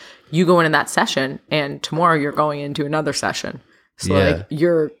 It's like you go into that session and tomorrow you're going into another session. So like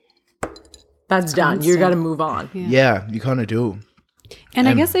that's done. You got to move on. Yeah, you kind of do. And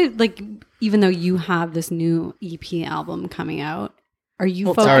I guess even though you have this new EP album coming out, are you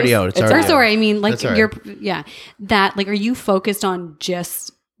focused? It's already out. Sorry, I mean like are you focused on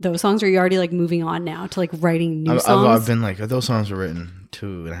just those songs, or are you already like moving on now to like writing new songs? I've been like, those songs were written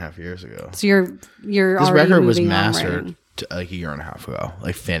 2.5 years ago. So you're this record was moving mastered like 1.5 years ago,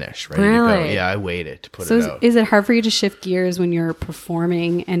 like finished, ready to go. Yeah, I waited to put it out. Is it hard for you to shift gears when you're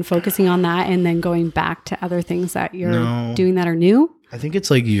performing and focusing on that and then going back to other things that you're doing that are new? I think it's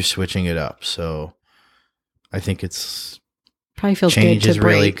like you're switching it up. So I think it's probably feels change good to is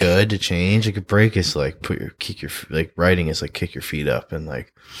break. really good to change. Like a break is like writing is like kick your feet up and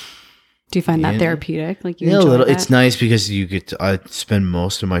like. Do you find that therapeutic? Like a little. That? It's nice because I spend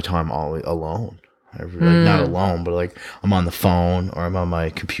most of my time all alone. Not alone, but like I'm on the phone or I'm on my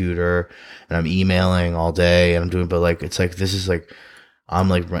computer and I'm emailing all day and I'm doing, but like, it's like, this is like, I'm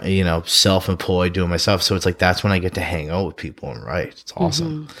like, self-employed doing my stuff. So it's like, that's when I get to hang out with people and write. It's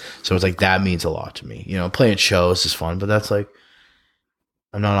awesome. Mm-hmm. So it's like, that means a lot to me, playing shows is fun, but that's like,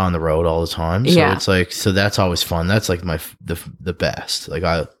 I'm not on the road all the time. So it's like, so that's always fun. That's like the best. Like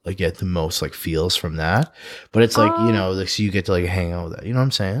I get the most like feels from that, but it's like, like, so you get to like hang out with that. You know what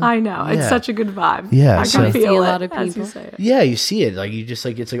I'm saying? I know. It's such a good vibe. Yeah. I can feel a lot of people. you say it. Yeah. You see it. Like you just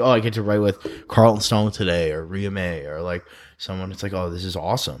like, it's like, oh, I get to write with Carlton Stone today or Rhea May or like someone. It's like, oh, this is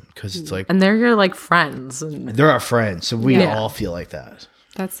awesome. Cause it's like, and they're your like friends. And they're our friends. So we all feel like that.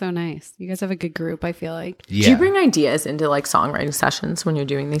 That's so nice. You guys have a good group, I feel like. Yeah. Do you bring ideas into like songwriting sessions when you're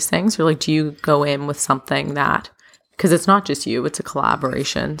doing these things? Or like, do you go in with something that, because it's not just you, it's a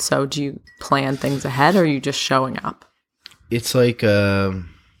collaboration. So do you plan things ahead or are you just showing up? It's like, you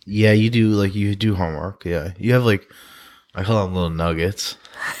do homework. Yeah. You have like, I call them little nuggets.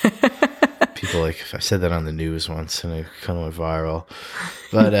 People like, I said that on the news once and it kind of went viral.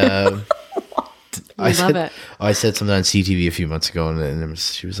 But, I said something on CTV a few months ago, and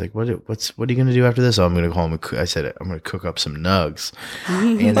she was like, "What are you gonna do after this?" Oh, I'm gonna call him. I said, "I'm gonna cook up some nugs,"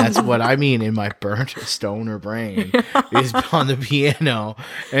 and that's what I mean in my burnt stoner brain is on the piano,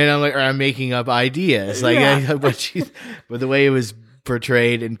 and I'm like, I'm making up ideas, like, but the way it was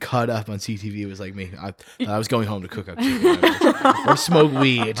portrayed and cut up on CTV was like me. I was going home to cook up chicken or smoke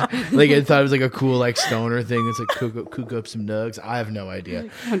weed. Like I thought it was like a cool like stoner thing. It's like cook up some nugs. I have no idea.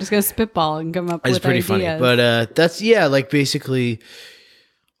 I'm just gonna spitball and come up with pretty ideas. Funny, but that's like basically.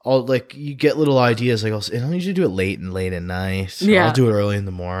 I'll like you get little ideas like I don't usually do it late at night. So I'll do it early in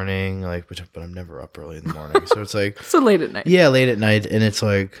the morning, like but I'm never up early in the morning. So it's like so late at night. Yeah, late at night, and it's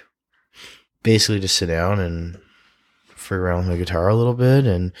like basically just sit down and figure out my guitar a little bit,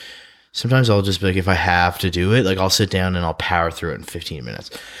 and sometimes I'll just be like, if I have to do it, like I'll sit down and I'll power through it in 15 minutes.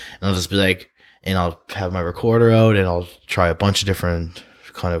 And I'll just be like, and I'll have my recorder out and I'll try a bunch of different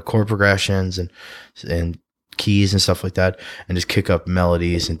kind of chord progressions and keys and stuff like that, and just kick up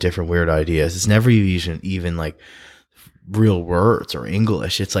melodies and different weird ideas. It's never even like real words or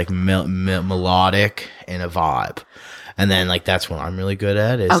English. It's like melodic and a vibe. And then like that's what I'm really good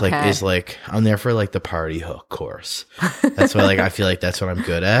at is like I'm there for like the party hook course. That's why like I feel like that's what I'm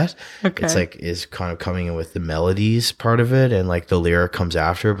good at. Okay. It's like is kind of coming in with the melodies part of it, and like the lyric comes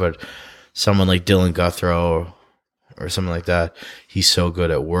after. But someone like Dylan Guthrow or something like that, he's so good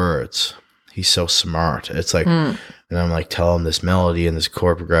at words. He's so smart. It's like, and I'm like tell him this melody and this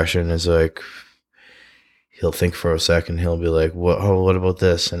chord progression is like, he'll think for a second. He'll be like, what about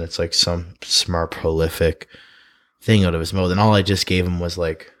this? And it's like some smart, prolific thing out of his mouth. And all I just gave him was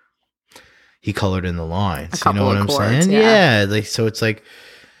like, he colored in the lines. You know what I'm saying? Yeah. Like, so it's like,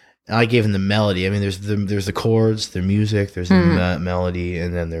 I gave him the melody. I mean, there's the chords, the music, there's the melody,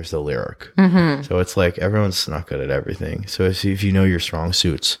 and then there's the lyric. So it's like, everyone's not good at everything. So if you know your strong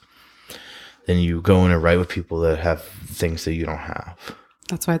suits, then you go in and write with people that have things that you don't have.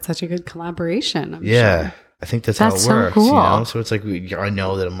 That's why it's such a good collaboration. I'm sure. I think that's how it works. So cool. You know? So it's like I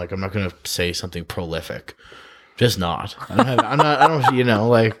know that I'm not going to say something prolific, just not. I don't. You know,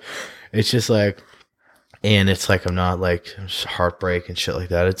 like it's just like, and it's like I'm not like heartbreak and shit like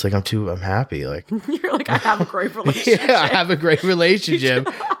that. It's like I'm happy. Like you're like I have a great relationship. Yeah, I have a great relationship.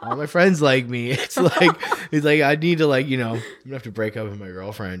 All my friends like me. It's like I need to like I'm gonna have to break up with my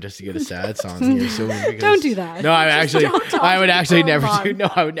girlfriend just to get a sad song here soon. Don't do that. No, I would actually never do. No,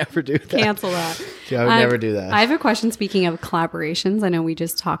 I would never do that. Cancel that. Yeah, I would never do that. I have a question. Speaking of collaborations, I know we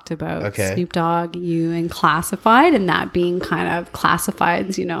just talked about Snoop Dogg, you, and Classified, and that being kind of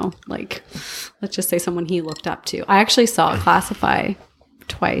Classified's, like let's just say someone he looked up to. I actually saw Classify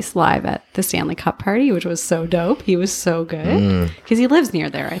twice live at the Stanley Cup party, which was so dope. He was so good because he lives near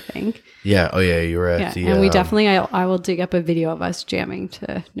there, I think. Yeah. Oh yeah, you were at the. And we definitely, I will dig up a video of us jamming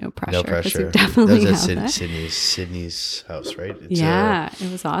to No Pressure. No Pressure. We definitely that was have at that. Sydney's house, right? It's it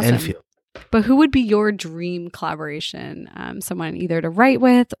was awesome. Enfield. But who would be your dream collaboration? Someone either to write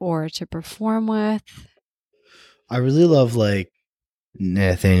with or to perform with? I really love like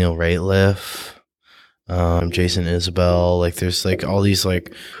Nathaniel Rateliff, Jason Isbell. Like there's like all these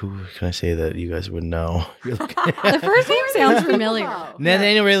like, who can I say that you guys would know? The first name sounds familiar.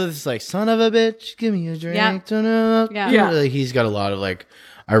 Nathaniel Rateliff is like, son of a bitch, give me a drink. Yeah. Like, he's got a lot of like,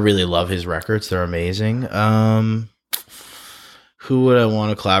 I really love his records. They're amazing. Who would I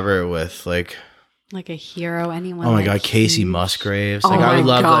want to collaborate with? Like a hero, anyone. Oh my God, Casey Musgraves. Like I would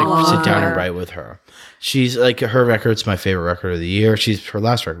love to like sit down and write with her. She's like, her record's my favorite record of the year. Her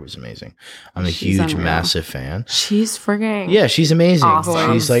last record was amazing. I'm a huge, massive fan. She's frigging. Yeah, she's amazing.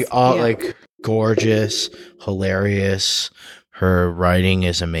 Awesome. She's like like gorgeous, hilarious. Her writing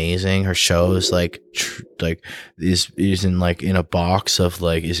is amazing. Her show is like is in like in a box of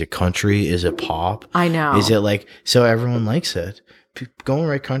like, is it country? Is it pop? I know. Is it like, so everyone likes it. Go and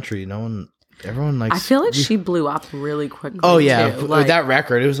write country. Everyone likes. I feel like she blew up really quickly. Oh yeah, too. Like, that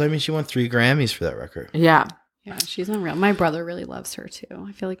record. It was. I mean, she won 3 Grammys for that record. Yeah. Yeah, she's unreal. My brother really loves her too.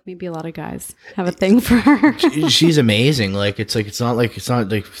 I feel like maybe a lot of guys have a thing for her. She's amazing. Like it's not like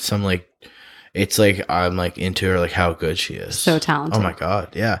some like. It's like I'm like into her, like how good she is. So talented. Oh my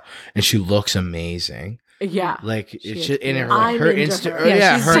God, yeah, and she looks amazing. Yeah, like it's just in her her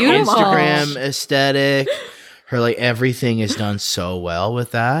Instagram aesthetic. Her like everything is done so well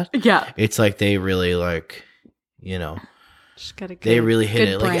with that. Yeah, it's like they really like, she's got a good, they really hit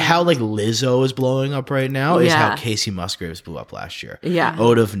it. brand. Like how like Lizzo is blowing up right now is how Casey Musgraves blew up last year. Yeah,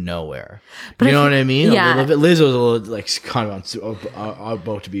 out of nowhere. But you know what I mean? Yeah, a little bit. Lizzo's a little like kind of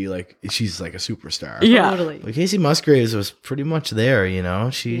about to be like, she's like a superstar. Yeah, totally. But Casey Musgraves was pretty much there.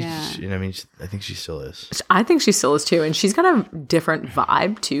 She's. I mean, I think she still is. I think she still is too, and she's got a different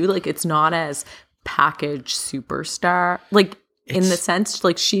vibe too. Like it's not as packaged superstar, like in the sense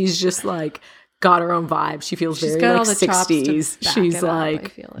like she's just like got her own vibe. She feels very like 60s. She's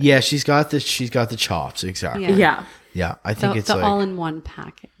like, yeah, she's got the chops. Exactly. Yeah. I think it's the like all-in-one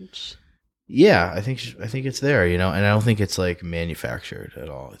package. Yeah, I think it's there, and I don't think it's like manufactured at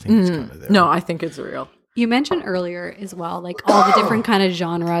all. I think it's kind of there. No, I think it's real. You mentioned earlier as well, like all the different kind of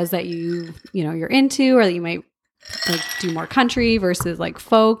genres that you're into, or that you might like do more country versus like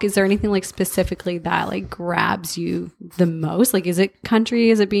folk. Is there anything like specifically that like grabs you the most? Like, is it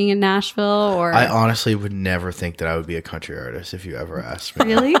country? Is it being in Nashville? Or I honestly would never think that I would be a country artist if you ever asked me.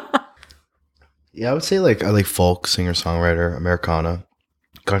 Really? Yeah, I would say like I like folk, singer, songwriter, Americana,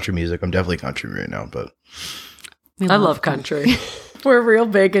 country music. I'm definitely country right now, but I love country. We're real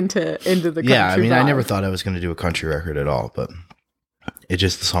big into the country. Yeah, I mean, I vibe. never thought I was going to do a country record at all, but it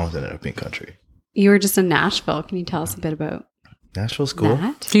just, the songs ended up being country. You were just in Nashville. Can you tell us a bit about Nashville's cool.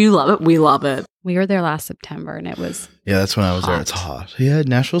 that? Do you love it? We love it. We were there last September, and it was Yeah, that's when I was there. hot. It's hot. Yeah,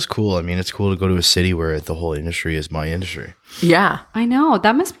 Nashville's cool. I mean, it's cool to go to a city where the whole industry is my industry. Yeah. I know.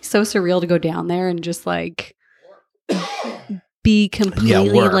 That must be so surreal to go down there and just like be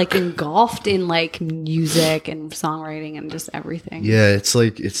completely work. like engulfed in like music and songwriting and just everything. Yeah, it's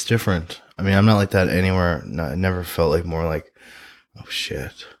like, it's different. I mean, I'm not like that anywhere. No, I never felt like more like, oh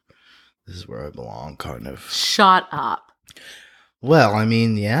shit, this is where I belong, kind of. Shut up. Well, I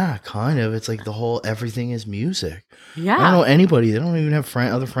mean, yeah, kind of. It's like the whole, everything is music. Yeah. I don't know anybody. They don't even have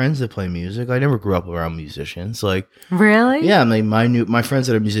other friends that play music. I never grew up around musicians. Like, Really? yeah, I mean, my friends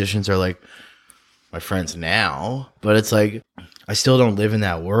that are musicians are like my friends now, but it's like I still don't live in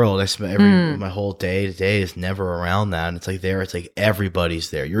that world. I spend my whole day to day is never around that. And it's like there, it's like everybody's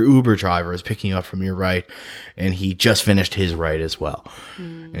there. Your Uber driver is picking you up from your right, and he just finished his right as well.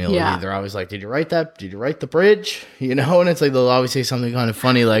 And they're always like, "Did you write that? Did you write the bridge?" You know, and it's like they'll always say something kind of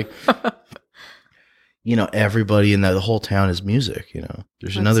funny, like, you know, everybody in the whole town is music. You know,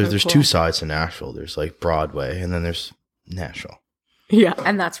 there's two sides to Nashville. There's like Broadway, and then there's Nashville. Yeah.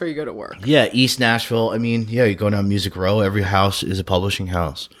 And that's where you go to work. Yeah, East Nashville. I mean, yeah, you go down Music Row. Every house is a publishing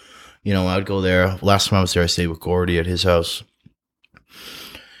house. You know, I'd go there. Last time I was there, I stayed with Gordy at his house.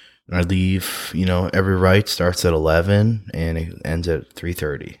 And I'd leave, you know, every right starts at 11 and it ends at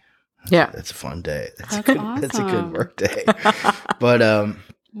 3:30. Yeah. That's a fun day. That's That's a good awesome. work day. But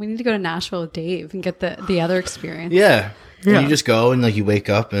We need to go to Nashville with Dave and get the other experience. yeah. Yeah. And you just go and like you wake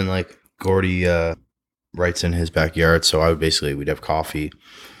up and like Gordy writes in his backyard. So we'd have coffee.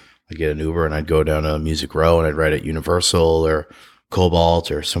 I'd get an Uber and I'd go down to Music Row and I'd write at Universal or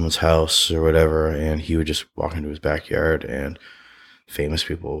Cobalt or someone's house or whatever. And he would just walk into his backyard and famous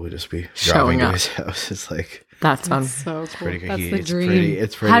people would just be Showing driving to up. his house. It's like, That's That's so cool. pretty, That's the it's dream.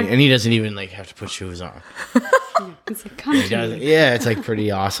 It's pretty. How- And he doesn't even like have to put shoes on. It's like, come He to doesn't- me. yeah, it's like pretty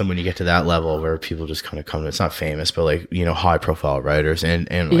awesome when you get to that level where people just kind of come. It's not famous, but like, you know, high profile writers and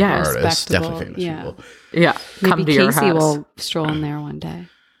like Yeah, artists, respectable, definitely famous yeah. people. Yeah. Come Maybe to your Casey house. will stroll in there one day.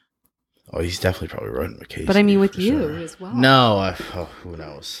 Oh, he's definitely probably running with Casey. But I mean, with for you sure. as well. No, who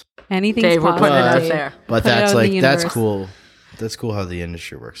knows? Anything's Dave, we're possible. putting it out Dave. there. But Put it that's out in like the that's universe. cool. That's cool how the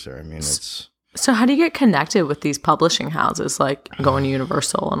industry works there. I mean, it's So how do you get connected with these publishing houses, like going to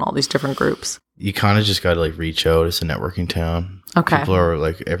Universal and all these different groups? you kind of just got to like reach out. It's a networking town. Okay. People are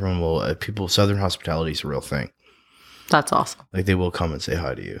like everyone will. Southern hospitality is a real thing. That's awesome. Like they will come and say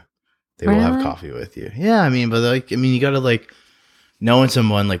hi to you. They will have Really? coffee with you. Yeah, I mean, but like, I mean, you got to like knowing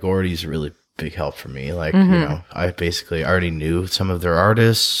someone like Gordy's a really big help for me. Like, you know, I already knew some of their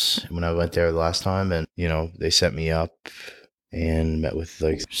artists when I went there the last time, and you know, they set me up and met with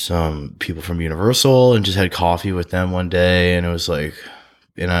like some people from Universal and just had coffee with them one day, and it was like,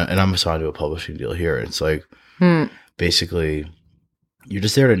 and I'm assigned to a publishing deal here. It's like basically you're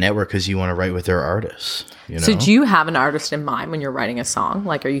just there to network because you want to write with their artists. You know. So do you have an artist in mind when you're writing a song?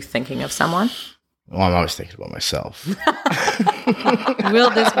 Like, are you thinking of someone? Well, I'm always thinking about myself. Will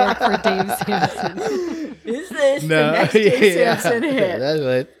this work for Dave Sampson? Is this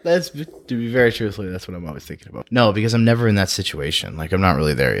That's to be very truthfully, that's what I'm always thinking about. No, because I'm never in that situation. Like I'm not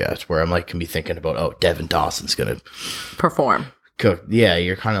really there yet, where I'm like can be thinking about, oh, Devin Dawson's gonna Perform. cook. Yeah,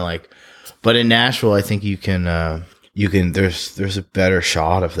 you're kind of like, but in Nashville, I think you can. There's a better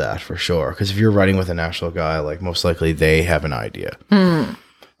shot of that for sure. Because if you're writing with a Nashville guy, like most likely they have an idea.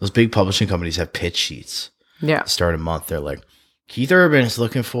 Those big publishing companies have pitch sheets. Yeah. Start a month, they're like, Keith Urban is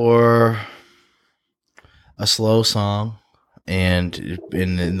looking for a slow song, and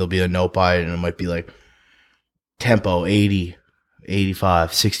there'll be a note by it, and it might be like tempo 80,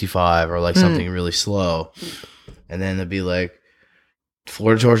 85, 65, or like something really slow. And then there'll be like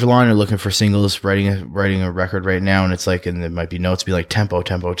Florida Georgia Line are looking for singles, writing a record right now, and it's like, and there might be notes be like tempo,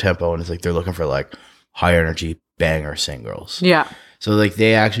 tempo, tempo, and it's like they're looking for like high energy banger singles. Yeah. So like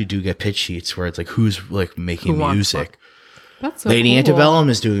they actually do get pitch sheets where it's like who's like making Who wants music. That's so Lady cool. Antebellum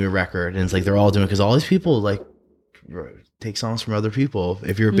is doing a record, and it's like they're all doing, because all these people like take songs from other people.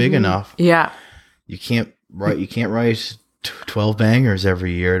 If you're big enough, Yeah. you can't write 12 bangers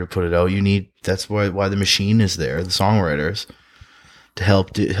every year to put it out. You need, that's why the machine is there, the songwriters, to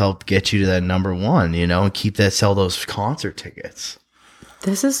help get you to that number one, you know, and sell those concert tickets.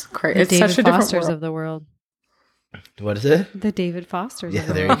 This is crazy. The It's David such a different Fosters world. of the world. What is it? The David Fosters. Yeah, of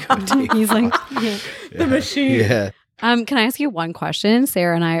the there world. you go. Dave He's like, yeah. The machine. Yeah. Can I ask you one question?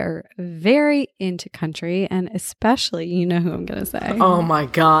 Sarah and I are very into country, and especially, you know who I'm going to say. Oh my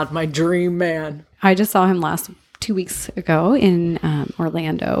God, my dream man. I just saw him last 2 weeks ago in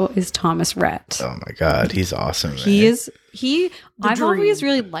Orlando is Thomas Rhett. Oh my God, he's awesome. I've always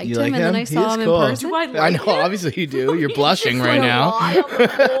really liked him, and then I saw him in person. I know, obviously you do. You're blushing right now.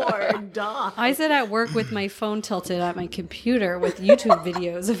 I sit at work with my phone tilted at my computer with YouTube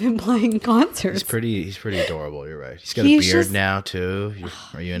videos of him playing concerts. He's pretty adorable. You're right. He's got a beard now too.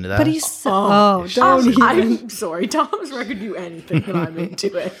 Are you into that? But he's I'm sorry. Thomas Rhett could do anything, and I'm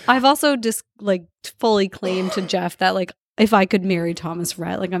into it. I've also just fully claimed to Jeff that if I could marry Thomas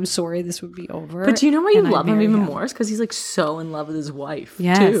Rhett, I'm sorry, this would be over. But do you know why you love him even more? Is because he's so in love with his wife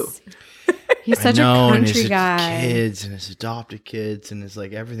too. He's such a country and guy. Kids and his adopted kids, and it's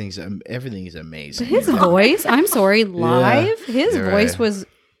everything is amazing. But his voice, I'm sorry, live, his voice was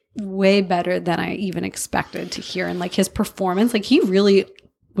way better than I even expected to hear, and his performance, he really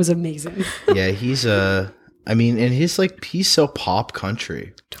was amazing. Yeah, he's he's so pop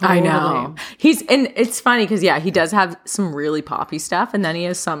country. Totally. I know. And it's funny because he does have some really poppy stuff, and then he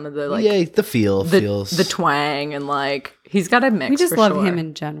has some of the the feels, the twang, and he's got a mix. We just love him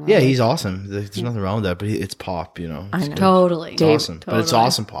in general. Yeah, he's awesome. There's nothing wrong with that, but it's pop, I know. Totally. It's awesome, but it's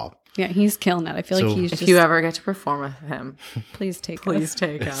awesome pop. Yeah, he's killing it. I feel like he's if you ever get to perform with him, please take us.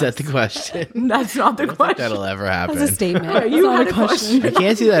 Is that the question? That's not the question. That'll ever happen. That's a statement. You had a question. I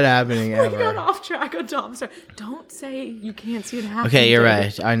can't see that happening ever. We got off track on Tom. Don't say you can't see it happening. Okay, you're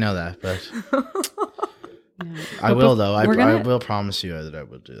right. I know that, but I will though. I will promise you that I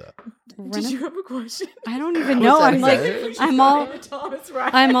will do that. Did you have a question? I don't even know. I'm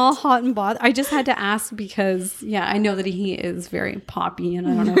all hot and bothered. I just had to ask because I know that he is very poppy, and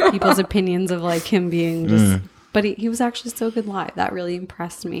I don't know people's opinions of him being just. But he was actually so good live. That really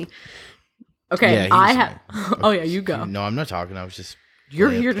impressed me. Okay, I have. Oh yeah, you go. No, I'm not talking. I was just.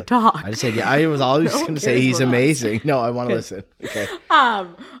 You're here to talk. I just said I was always going to say he's amazing. No, I want to listen. Okay.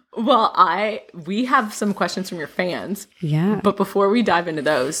 Well, we have some questions from your fans. Yeah. But before we dive into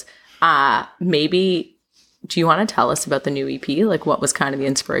those, maybe do you want to tell us about the new EP? What was kind of the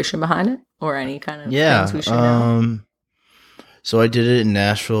inspiration behind it, or any kind of things we should know? So I did it in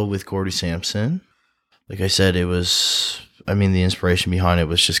Nashville with Gordy Sampson. Like I said, it was. The inspiration behind it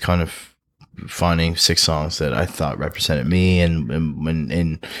was just kind of finding 6 songs that I thought represented me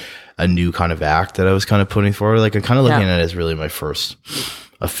and a new kind of act that I was kind of putting forward. I'm kind of looking at it as really my first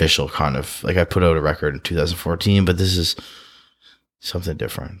official kind of I put out a record in 2014, but this is something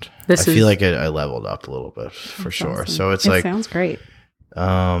different. I feel like I leveled up a little bit for sure. Awesome. So it sounds great.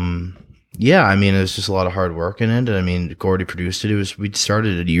 Yeah, it was just a lot of hard work in it. Gordy produced it. We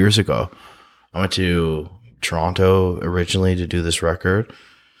started it years ago. I went to Toronto originally to do this record.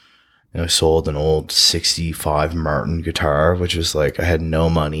 I sold an old 65 Martin guitar, which was I had no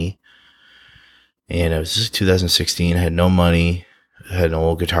money. And it was just 2016. I had no money. I had an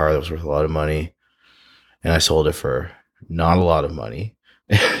old guitar that was worth a lot of money. And I sold it for not a lot of money.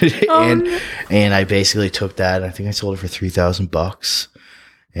 And I basically took that, and I think I sold it for $3,000.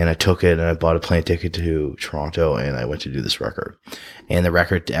 And I took it and I bought a plane ticket to Toronto, and I went to do this record. And the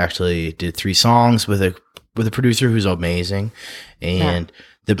record actually did 3 songs with a producer who's amazing. And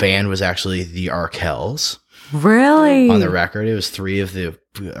the band was actually the Arkells. Really? On the record, it was 3 of the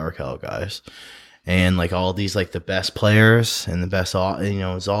Arkell guys. And all these the best players and the best, it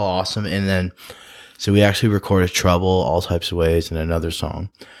was all awesome. And then, so we actually recorded Trouble, All Types of Ways, and another song.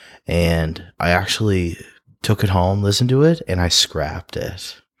 And I actually took it home, listened to it, and I scrapped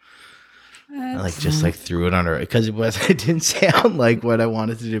it. I threw it under, because it didn't sound like what I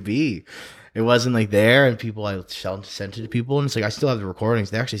wanted it to be. It wasn't there, and I sent it to people, and it's I still have the recordings.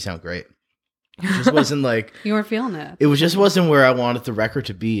 They actually sound great. It just wasn't you weren't feeling it. It just wasn't where I wanted the record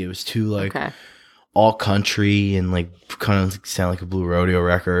to be. It was too all country and kind of sound like a Blue Rodeo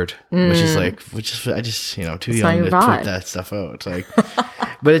record, which is I just too young to put that stuff out.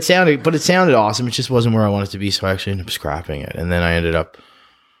 But it sounded awesome. It just wasn't where I wanted it to be, so I actually ended up scrapping it, and then I ended up.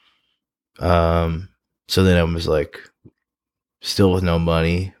 So then I was still with no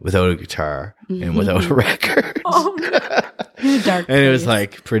money, without a guitar, and without a record. Dark and it was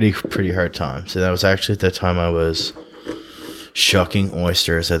pretty hard time. So that was actually at that time I was shucking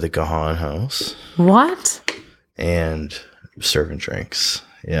oysters at the Gahan House. What? And serving drinks.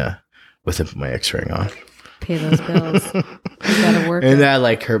 Yeah. With my X-ring on. Pay those bills. You gotta work. And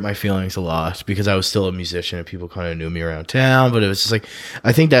that hurt my feelings a lot, because I was still a musician and people kind of knew me around town. But it was just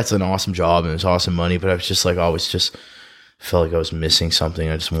I think that's an awesome job and it's awesome money. But I was just always just felt like I was missing something.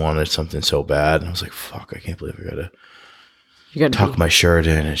 I just wanted something so bad. And I was fuck, I can't believe I gotta tuck my shirt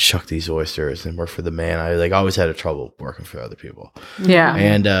in and shuck these oysters and work for the man. I always had trouble working for other people. Yeah.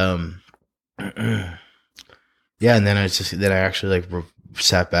 And yeah, and then I actually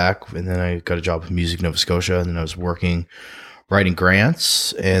sat back, and then I got a job with Music Nova Scotia, and then I was writing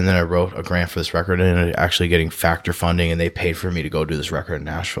grants, and then I wrote a grant for this record, and actually getting Factor funding, and they paid for me to go do this record in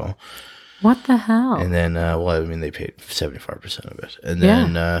Nashville. What the hell? And then, they paid 75% of it. And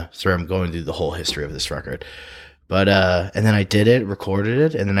then, sorry, I'm going through the whole history of this record. But, and then I did it, recorded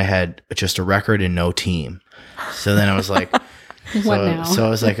it, and then I had just a record and no team. So then I was like, So I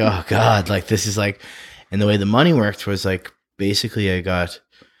was like, oh God, like this is like, and the way the money worked was like, basically I got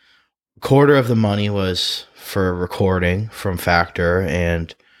a quarter of the money was for recording from Factor,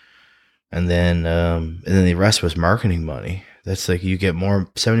 and then the rest was marketing money. That's like, you get more,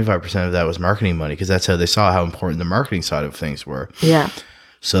 75% of that was marketing money, because that's how they saw how important the marketing side of things were. Yeah.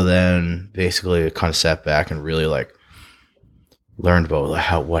 So then basically it kind of sat back and really like learned about like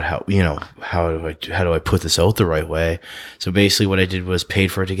how do I put this out the right way. So basically what I did was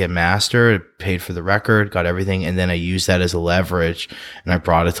paid for it to get mastered, paid for the record, got everything, and then I used that as a leverage, and I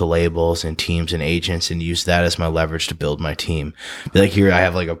brought it to labels and teams and agents and used that as my leverage to build my team. Be like, here I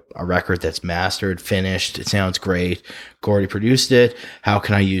have like a record that's mastered, finished, it sounds great, Gordy produced it, how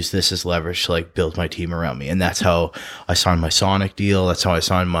can I use this as leverage to like build my team around me? And that's how I signed my Sonic deal. That's how I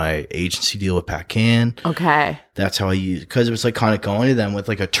signed my agency deal with Pat Can. Okay. That's how I used, because it was like kind of going to them with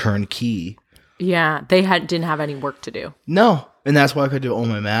like a turnkey. Yeah, they didn't have any work to do. No, and that's why I could do all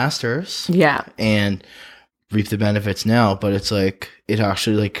my masters. Yeah, and reap the benefits now. But it's like, it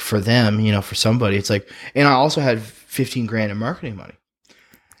actually, like for them, for somebody, it's like, and I also had $15,000 in marketing money.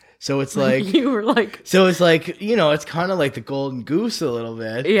 So it's like you were like, so it's like, it's kind of like the golden goose a little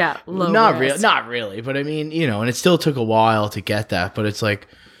bit. Yeah, not really, but I mean, and it still took a while to get that. But it's like,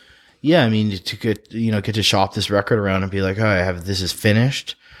 yeah, I mean, to get to shop this record around and be like, oh, this is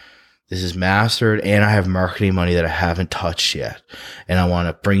finished, this is mastered, and I have marketing money that I haven't touched yet, and I want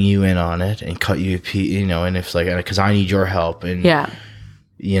to bring you in on it and cut you a piece, and if like, because I need your help, and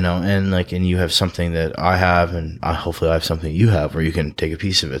and like, and you have something that I have, and hopefully I have something you have where you can take a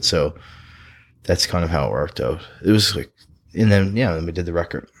piece of it. So that's kind of how it worked out. It was like, and then then we did the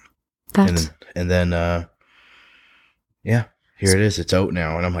record, and then here it is. It's out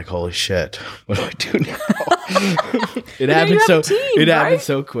now, and I'm like, holy shit, what do I do now? It happened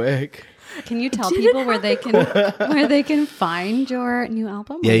so quick. Can you tell people where they can find your new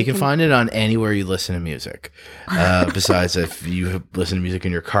album? Yeah, you can find it on anywhere you listen to music. Besides, if you listen to music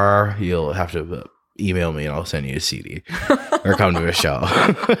in your car, you'll have to email me and I'll send you a CD or come to a show.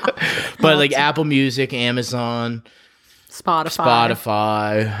 But like Apple Music, Amazon,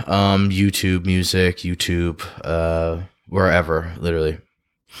 Spotify, YouTube Music, YouTube, wherever, literally.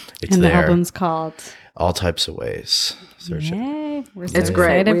 It's and there. The album's called All Types of Ways. Yay. We're so it's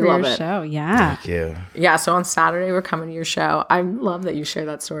great. excited We for love your it. show. Yeah. Thank you. Yeah, so on Saturday we're coming to your show. I love that you share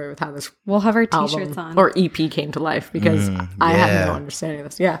that story with how this We'll have our album t-shirts on. or EP came to life, because I had no understanding of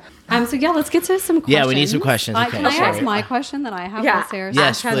this. Yeah. So yeah, let's get to some questions. Yeah, we need some questions. Okay, can I ask my question that I have? Yeah. Sarah?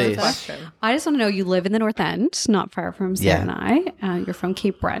 Yes, Sarah please. question. I just want to know, you live in the North End, not far from Sarah and I. You're from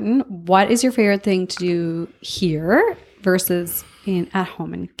Cape Breton. What is your favorite thing to do here versus being at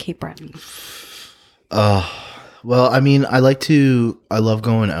home in Cape Breton? Well, I mean, I love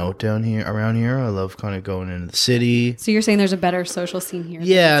going out around here. I love kind of going into the city. So you're saying there's a better social scene here?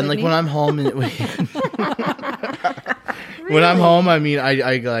 Yeah, and like when I'm home, when I'm home, I mean,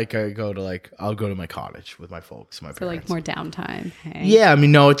 I'll go to my cottage with my folks, my parents. So like more downtime. Hey? Yeah, I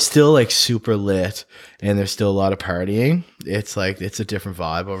mean, no, it's still like super lit, and there's still a lot of partying. It's like, it's a different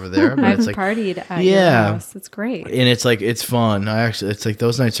vibe over there. But I haven't it's like, partied at your house. It's great. And it's like, it's fun. It's like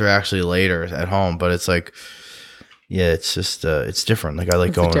those nights are actually later at home, but it's like, yeah, it's just it's different. Like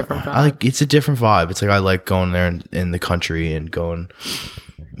it's a different vibe. It's like I like going there in the country and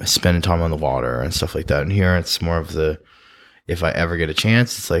spending time on the water and stuff like that. And here it's more of if I ever get a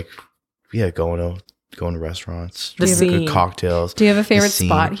chance, it's like, yeah, going to restaurants, drinking good cocktails. Do you have a favorite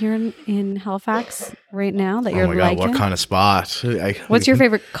spot here in Halifax right now that you're liking? What kind of spot? What's your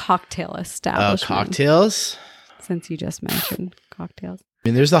favorite cocktail establishment? Cocktails? Since you just mentioned cocktails. I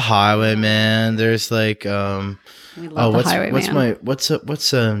mean, there's the Highwayman. There's like, we love the Highwayman. What's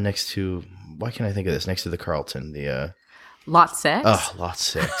next to? Why can't I think of this? Next to the Carlton, the Lot 6. Oh, Lot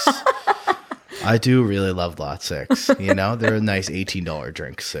 6. I do really love Lot 6. They're nice $18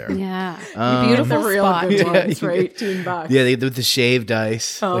 drinks there. Yeah, beautiful real spot. Good ones for $18. Yeah, they do the shaved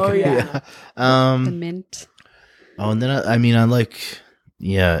ice. Oh yeah. The mint. Oh, and then and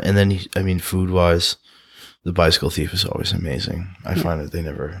then food wise, the Bicycle Thief is always amazing. I find that they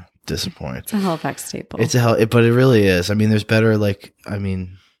never disappoint. It's a Halifax staple. But it really is. I mean, there's better,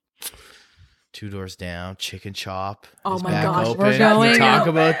 2 doors down, Chicken Chop. Oh is my back gosh, open. we're going. Talk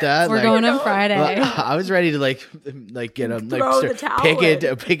about that. We're going on Friday. I was ready to like get them Throw the towel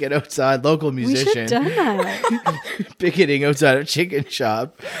in. pick it outside. Local We should musician have done that. picketing outside of Chicken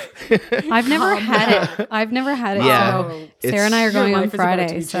Shop. I've never had it. I've never had it. Yeah. So Sarah and I are going Your on life is about to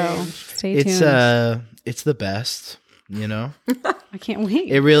Friday, be so changed. stay tuned. It's the best. You know, I can't wait.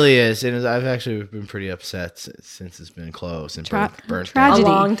 it really is, and I've actually been pretty upset since it's been closed and burnt down. A tragedy.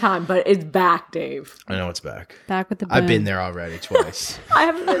 long time, but it's back, Dave. I know it's back. Back with the boom. I've been there already twice. I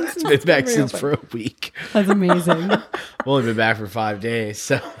haven't been since Been back it's since reopened. for a week. That's amazing. I've only been back for 5 days,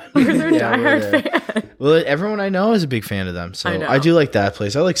 so You're their yeah, we're diehard there. fan. Well, everyone I know is a big fan of them, so I know. I do like that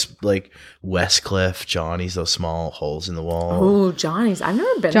place. I like Westcliff, Johnny's, those small holes in the wall. Oh, Johnny's. I've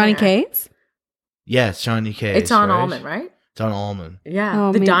never been Johnny there. Cates? Yeah, it's Johnny K. It's on Almond, right? It's on Almond. Yeah.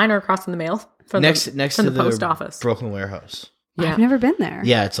 Oh, the Mm. man. diner across from the mail. From Next from to the post office. Brooklyn Warehouse. Yeah. I've never been there.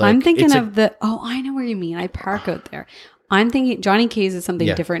 Yeah, it's like I'm thinking it's of I know where you mean. I park out there. I'm thinking Johnny K's is something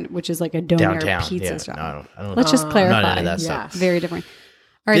Yeah. different, which is like a doner downtown pizza Yeah, shop. no, I don't. Let's just I'm clarify. not into that Yeah. stuff. Very different.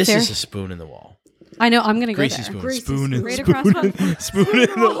 All right, This Sarah. is a spoon in the wall. I know. I'm going to go Greasy there. spoon. Greasy Spoon in Right spoon. across from- Spoon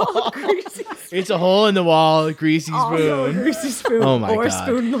in the wall. Greasy It's a hole in the wall. A greasy Also a spoon. greasy spoon. Oh my or God.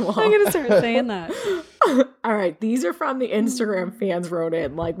 spoon in the wall. I'm going to start saying that. All right. These are from the Instagram fans wrote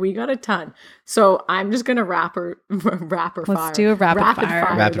in. Like, we got a ton. So I'm just going to rapid fire. do a rapid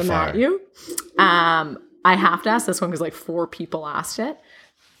fire. Rapid them fire. at you. I have to ask this one because like 4 people asked it.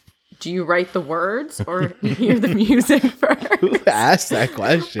 Do you write the words or hear the music first? Who asked that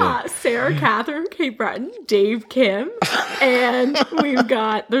question? Sarah Catherine, Kate Breton, Dave Kim, and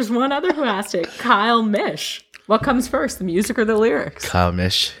there's one other who asked it, Kyle Mish. What comes first, the music or the lyrics? Kyle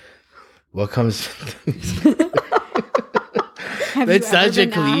Mish. What comes? Have That's you ever such a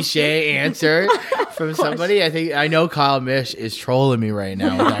been asked? cliche answer from somebody. I know Kyle Mish is trolling me right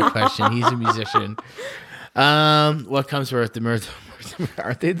now with that question. He's a musician. What comes first? The mirth?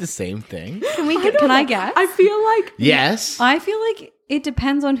 Aren't they the same thing? Can I guess? I feel like Yes. I feel like it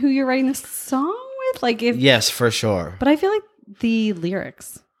depends on who you're writing the song with. Like if, Yes, for sure. but I feel like the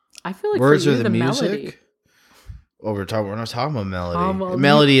lyrics. Words for you, are the music. melody. Oh, we're not talking about melody. Oh, well,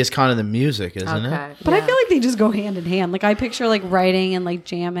 Melody is kind of the music, isn't it? Okay. But I yeah. feel like they just go hand in hand. Like I picture like writing and like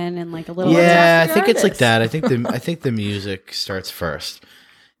jamming and like a little. Yeah, I Fantastic think it's like artist. that. I think the music starts first.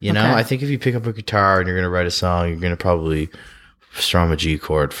 You know, Okay. I think if you pick up a guitar and you're gonna write a song, you're gonna probably strum a G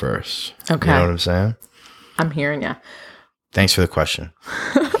chord first. Okay. You know what I'm saying? I'm hearing you. Thanks for the question.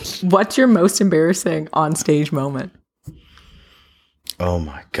 What's your most embarrassing on stage moment? Oh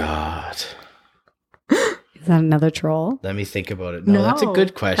my God. Is that another troll? Let me think about it. No, that's a No, good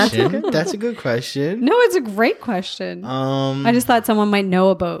that's a question. good That's a good question. No, it's a great question. I just thought someone might know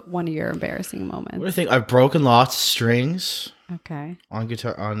about one of your embarrassing what do you moments. think? I've broken lots of strings Okay. on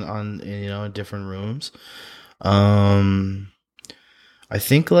guitar on in different rooms. I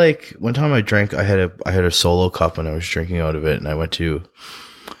think like one time I had a solo cup and I was drinking out of it, and I went to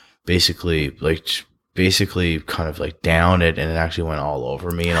basically kind of like down it, and it actually went all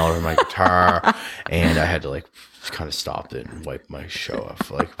over me and all over my guitar, and I had to like kind of stop it and wipe my show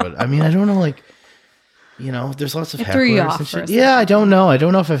off. Like, but I mean, I don't know, like, you know, there's lots of It threw you hecklers off and for a shit. Yeah, I don't know. I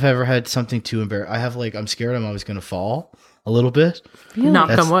don't know if I've ever had something too embarrassing. I'm scared I'm always gonna fall a little bit. Knock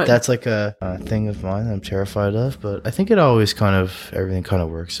on wood. That's like a thing of mine that I'm terrified of, but I think it always everything kind of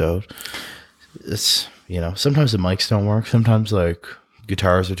works out. It's, you know, sometimes the mics don't work. Sometimes like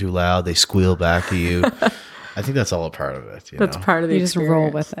guitars are too loud. They squeal back at you. I think that's all a part of it. That's part of the You just experience.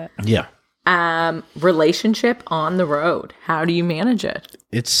 roll with it. Yeah. Relationship on the road. How do you manage it?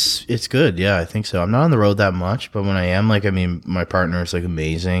 It's good. Yeah, I think so. I'm not on the road that much, but when I am, like, I mean, my partner is like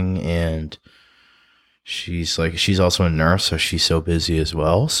amazing, and she's also a nurse, so she's so busy as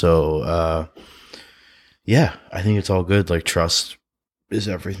well. So, yeah, I think it's all good. Like, trust is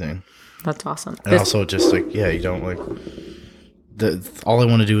everything. That's awesome. And also just like, yeah, you don't like all I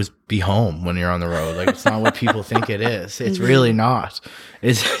want to do is be home when you're on the road. Like, it's not what people think it is. It's really not.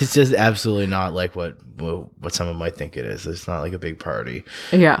 It's just absolutely not like what someone might think it is. It's not like a big party.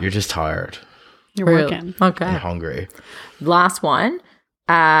 Yeah. You're just tired You're Really? working. Okay. and hungry. Last one.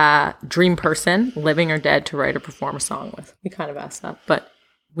 Dream person, living or dead, to write or perform a song with. We kind of asked that, but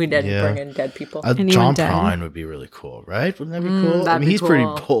we didn't Yeah. bring in dead people. Anyone John dead? Prine would be really cool, right? Wouldn't that be cool? I that'd mean, be he's pretty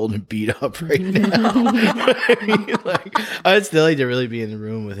cool. old and beat up right now. I mean, like, I'd still like to really be in the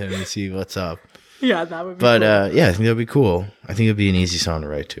room with him and see what's up. Yeah, that would be But cool. yeah, I think that'd be cool. I think it'd be an easy song to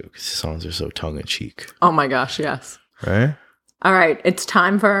write too, because the songs are so tongue in cheek, Oh my gosh, yes. right? All right, it's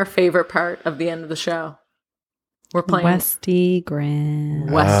time for our favorite part of the end of the show. We're playing Westy Graham.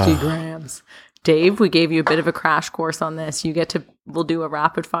 Westy Grams. Dave, we gave you a bit of a crash course on this. We'll do a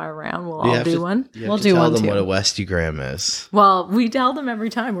rapid fire round. We'll all do one. We'll do one too. Tell them what a Westiegram is. Well, we tell them every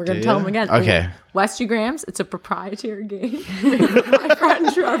time. We're going to tell them again. Okay. Westiegrams, it's a proprietary game made with my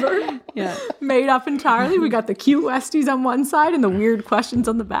friend Trevor. Yeah. Made up entirely. We got the cute Westies on one side and the weird questions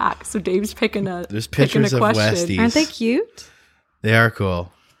on the back. So Dave's picking a There's pictures of Westies. Aren't they cute? They are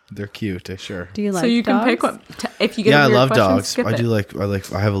cool. They're cute, sure. Do you like so you dogs? can pick one. If you get Yeah, a I weird love question, dogs. skip I it. do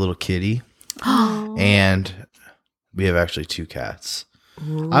I have a little kitty. And we have actually 2 cats.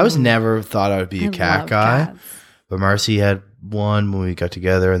 I was never thought I would be a cat guy. Cats. But Marcy had one when we got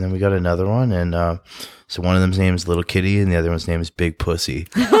together, and then we got another one. And so one of them's name is Little Kitty, and the other one's name is Big Pussy.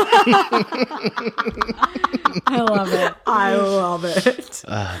 I love it. I love it.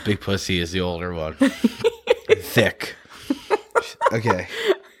 Big Pussy is the older one. Thick. Okay.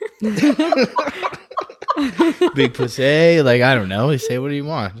 Big Pussy. Like, I don't know. Say what do you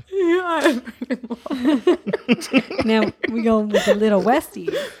want? Yeah. Now we go with the little Westie.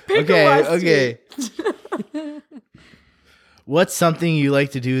 Okay. What's something you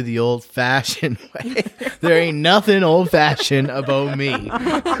like to do the old-fashioned way? There ain't nothing old-fashioned about me.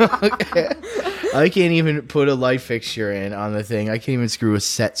 Okay. I can't even put a light fixture in on the thing. I can't even screw a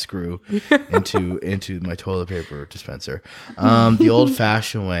set screw into my toilet paper dispenser. The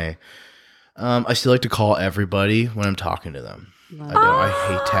old-fashioned way. I still like to call everybody when I'm talking to them. I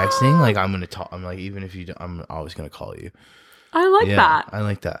hate texting. Like, I'm gonna talk. I'm like, even if you don't, I'm always gonna call you. I like that. I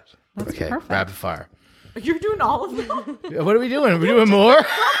like that. That's okay, perfect. rapid fire. You're doing all of them. What are we doing? Are we doing more? Take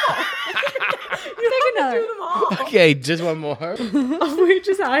another. Do them all. Okay, just one more.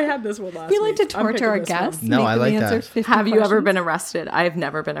 I had this one last We like week. to I'm torture picking our this guests. one. No, make I them like answer that. 50 Have you ever questions. been arrested? I have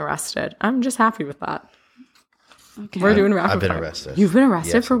never been arrested. I'm just happy with that. Okay. We're doing rapid I've been fire. arrested. You've been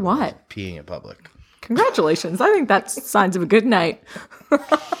arrested Yes, for I've been what? arrested. Peeing in public. Congratulations. I think that's signs of a good night.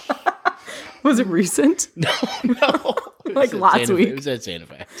 Was it recent? No. Like last week. It was at Santa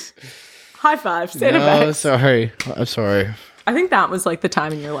Fe. High five. Santa No, Fe. sorry. I'm sorry. I think that was like the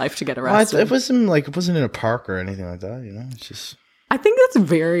time in your life to get Well, arrested. it wasn't in a park or anything like that. You know, it's just I think that's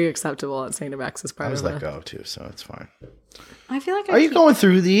very acceptable at St. Alexis part I was of let it. go too, so it's fine. I feel like Are you going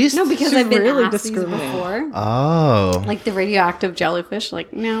through these? No, because She's I've been really asked these discriminating. before. Oh. Like the radioactive jellyfish.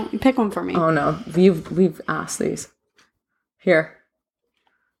 Like, no, pick one for me. Oh no, we've asked these. Here.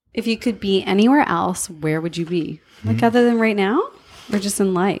 If you could be anywhere else, where would you be? Like other than right now? Or just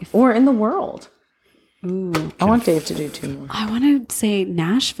in life? Or in the world. Ooh. I want Dave to do 2 more. I want to say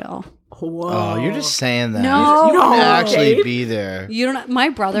Nashville. Whoa. Oh, you're just saying that. No. You don't No, actually Dave. be there. You don't. My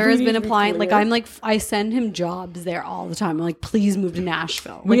brother has need been to be applying. Like clear. I send him jobs there all the time. I'm like, please move to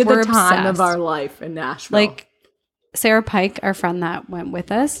Nashville. We Like, had we're the time of obsessed. our life in Nashville. Like Sarah Pike, our friend that went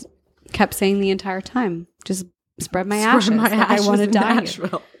with us, kept saying the entire time, "Just spread my ashes. Spread my Like, I ashes want to in die here."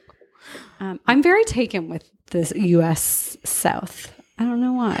 Nashville. I'm very taken with this U.S. South. I don't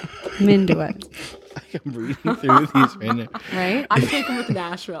know why. I'm into it. I'm reading through these right now. Right? I'm taking with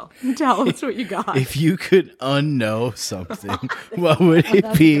Nashville. Tell us what you got. If you could unknow something, what would it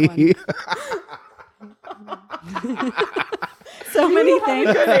that's a be? So many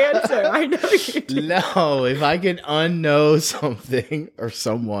things. Good answer. I know you do. No, if I could unknow something or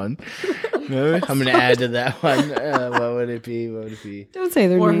someone, I'm going to add to that one. What would it be? What would it be? Don't say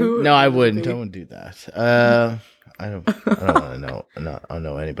their Or name. who? No, I wouldn't. I wouldn't do that. I don't want to know. Not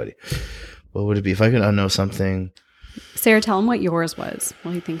unknow anybody. What would it be if I could unknow something? Sarah, tell him what yours was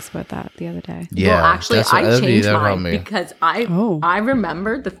while he thinks about that the other day. Yeah, Well, actually, that's what- I that'd be- changed that'd help mine me. because Oh. I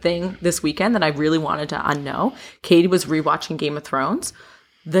remembered the thing this weekend that I really wanted to unknow. Katie was rewatching Game of Thrones.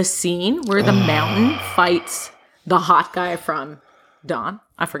 The scene where the mountain fights the hot guy from Dawn.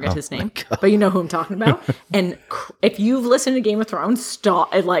 I forget his name, but you know who I'm talking about. And if you've listened to Game of Thrones,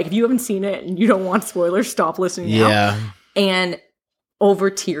 stop. Like, if you haven't seen it and you don't want spoilers, stop listening now. Yeah. And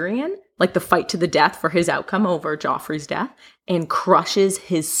over Tyrion, like the fight to the death for his outcome over Joffrey's death, and crushes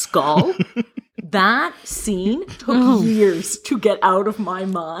his skull. That scene took years to get out of my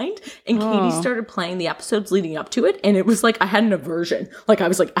mind. And Katie started playing the episodes leading up to it. And it was like I had an aversion. Like I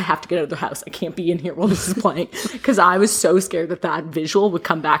was like, I have to get out of the house. I can't be in here while this is playing. Because I was so scared that that visual would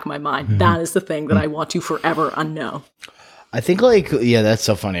come back in my mind. That is the thing that I want to forever unknow. I think that's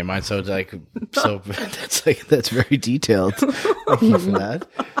so funny. Mine's so that's very detailed. Thank you for that.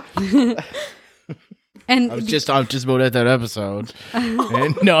 And I'm just about at that episode.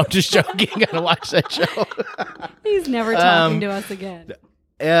 And, no, I'm just joking. Gotta watch that show. he's never talking to us again.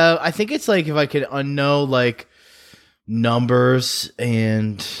 I think it's like if I could unknow like numbers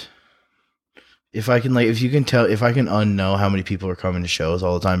and if I can if you can tell, if I can unknow how many people are coming to shows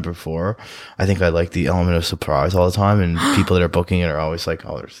all the time before, I think I like the element of surprise all the time, and people that are booking it are always like,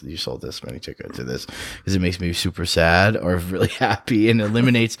 oh, you sold this many tickets to this, because it makes me super sad or really happy and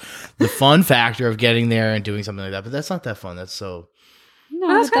eliminates the fun factor of getting there and doing something like that. But that's not that fun. That's so. No,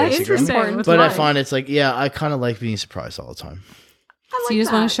 that's kind of that's interesting. But I find it's like, yeah, I kind of like being surprised all the time. So you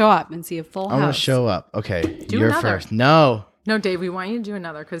just want to show up and see a full house. I want to show up. Okay, Do you're another. first. No. No, Dave, we want you to do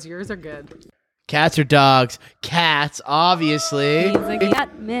another because yours are good. Cats or dogs? Cats, obviously. He's a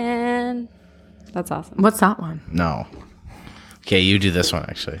cat man. That's awesome. What's that one? No. Okay, you do this one,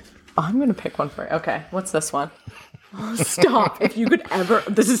 actually. Oh, I'm going to pick one for you. Okay, what's this one? Oh, stop. If you could ever,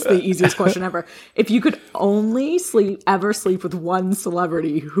 this is the easiest question ever. If you could only ever sleep with one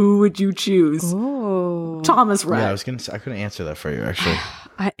celebrity, who would you choose? Oh, Thomas Rhett. Yeah, I couldn't answer that for you, actually.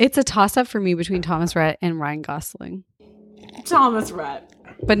 It's a toss-up for me between Thomas Rhett and Ryan Gosling. Thomas Rhett.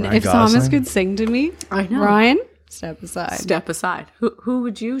 But Ryan if Gosling? Thomas could sing to me, I know. Ryan, step aside. Step aside. Who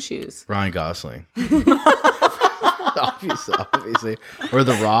would you choose? Ryan Gosling. obviously. Or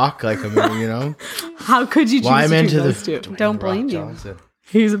The Rock, like, I mean, you know. How could you choose Well, I'm between into those two? Don't blame you. Johnson.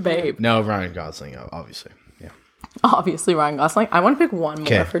 He's a babe. No, Ryan Gosling, obviously. Yeah. Obviously, Ryan Gosling. I want to pick one more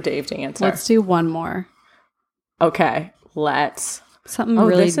Okay. for Dave to answer. Let's do one more. Okay, let's. Something Oh,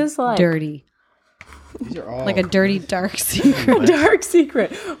 really this is like- dirty. These are all Like a dirty, dark secret. Dark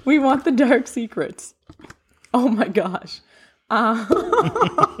secret. We want the dark secrets. Oh my gosh.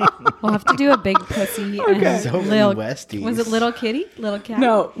 We'll have to do a big pussy and so many little. Westies. Was it little kitty? Little cat?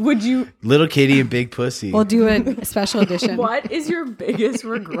 No, would you? Little Kitty and Big Pussy. We'll do a special edition. What is your biggest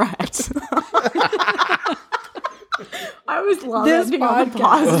regret? I always love This ending on the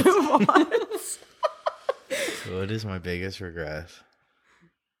podcast. positive ones. What is my biggest regret?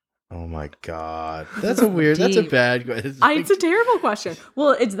 Oh my God. That's a weird, that's a Deep. bad question. It's a terrible question. Well,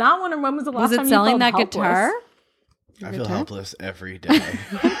 it's that one, or when was the last Was time it you selling felt that helpless? guitar? I feel helpless every day.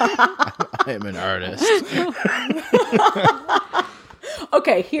 I am an artist.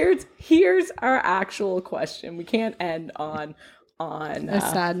 Okay, here's our actual question. We can't end on A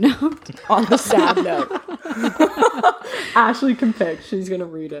sad note. on the sad note. Ashley can pick. She's gonna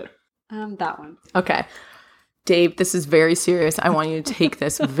read it. That one. Okay. Dave, this is very serious. I want you to take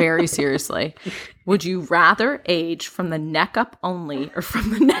this very seriously. Would you rather age from the neck up only or from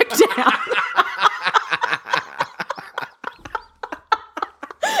the neck down?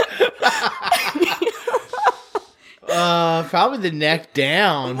 Probably the neck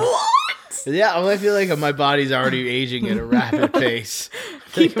down. What? Yeah, I feel like my body's already aging at a rapid pace.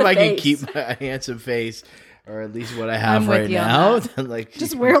 Keep If I the can face. keep my handsome face, or at least what I have I'm with right you on now, that. then like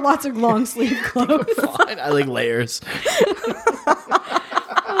Just wear lots of long sleeve clothes. fine. I like layers.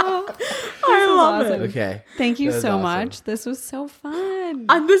 I love awesome. it. Okay. Thank you That was so awesome. much. This was so fun.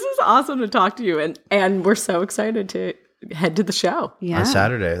 This is awesome to talk to you, and we're so excited to head to the show. Yeah. On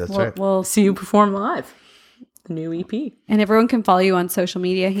Saturday, that's right. Well, See you perform live. The new EP. and everyone can follow you on social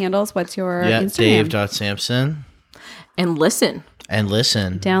media handles. What's your Yeah, Instagram? Dave.Sampson. And listen. And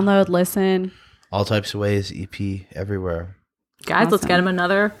listen. Download, listen. All types of ways, EP everywhere. Guys, let's Awesome. get him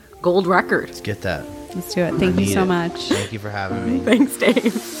another gold record. Let's get that. Let's do it. Thank you Need so it. much. Thank you for having me. Thanks,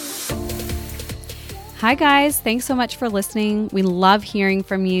 Dave. Hi, guys. Thanks so much for listening. We love hearing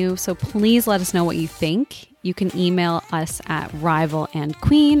from you. So please let us know what you think. You can email us at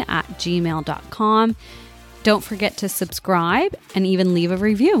rivalandqueen@gmail.com. Don't forget to subscribe and even leave a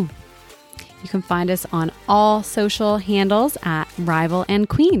review. You can find us on all social handles at Rival and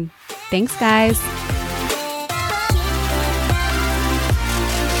Queen. Thanks, guys.